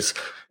Cory's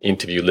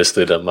interview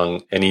listed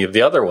among any of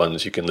the other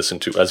ones you can listen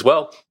to as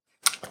well.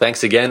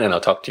 Thanks again, and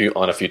I'll talk to you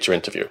on a future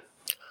interview.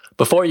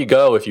 Before you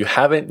go, if you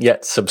haven't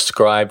yet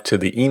subscribed to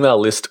the email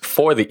list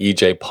for the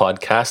EJ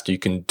podcast, you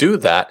can do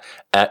that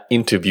at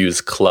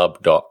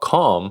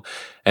interviewsclub.com.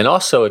 And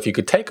also, if you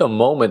could take a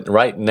moment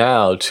right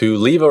now to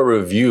leave a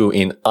review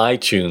in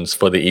iTunes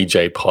for the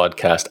EJ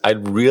podcast,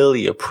 I'd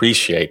really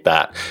appreciate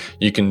that.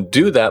 You can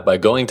do that by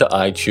going to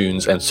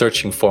iTunes and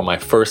searching for my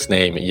first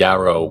name,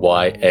 Yaro,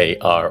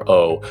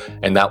 Y-A-R-O,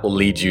 and that will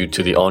lead you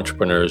to the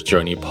Entrepreneur's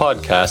Journey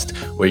podcast,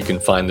 where you can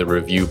find the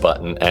review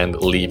button and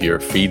leave your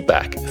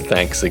feedback.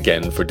 Thanks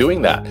again for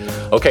doing that.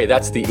 Okay,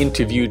 that's the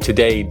interview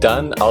today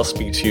done. I'll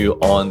speak to you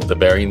on the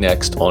very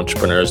next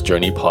Entrepreneur's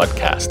Journey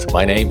podcast.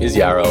 My name is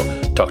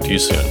Yaro. Talk to you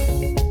soon.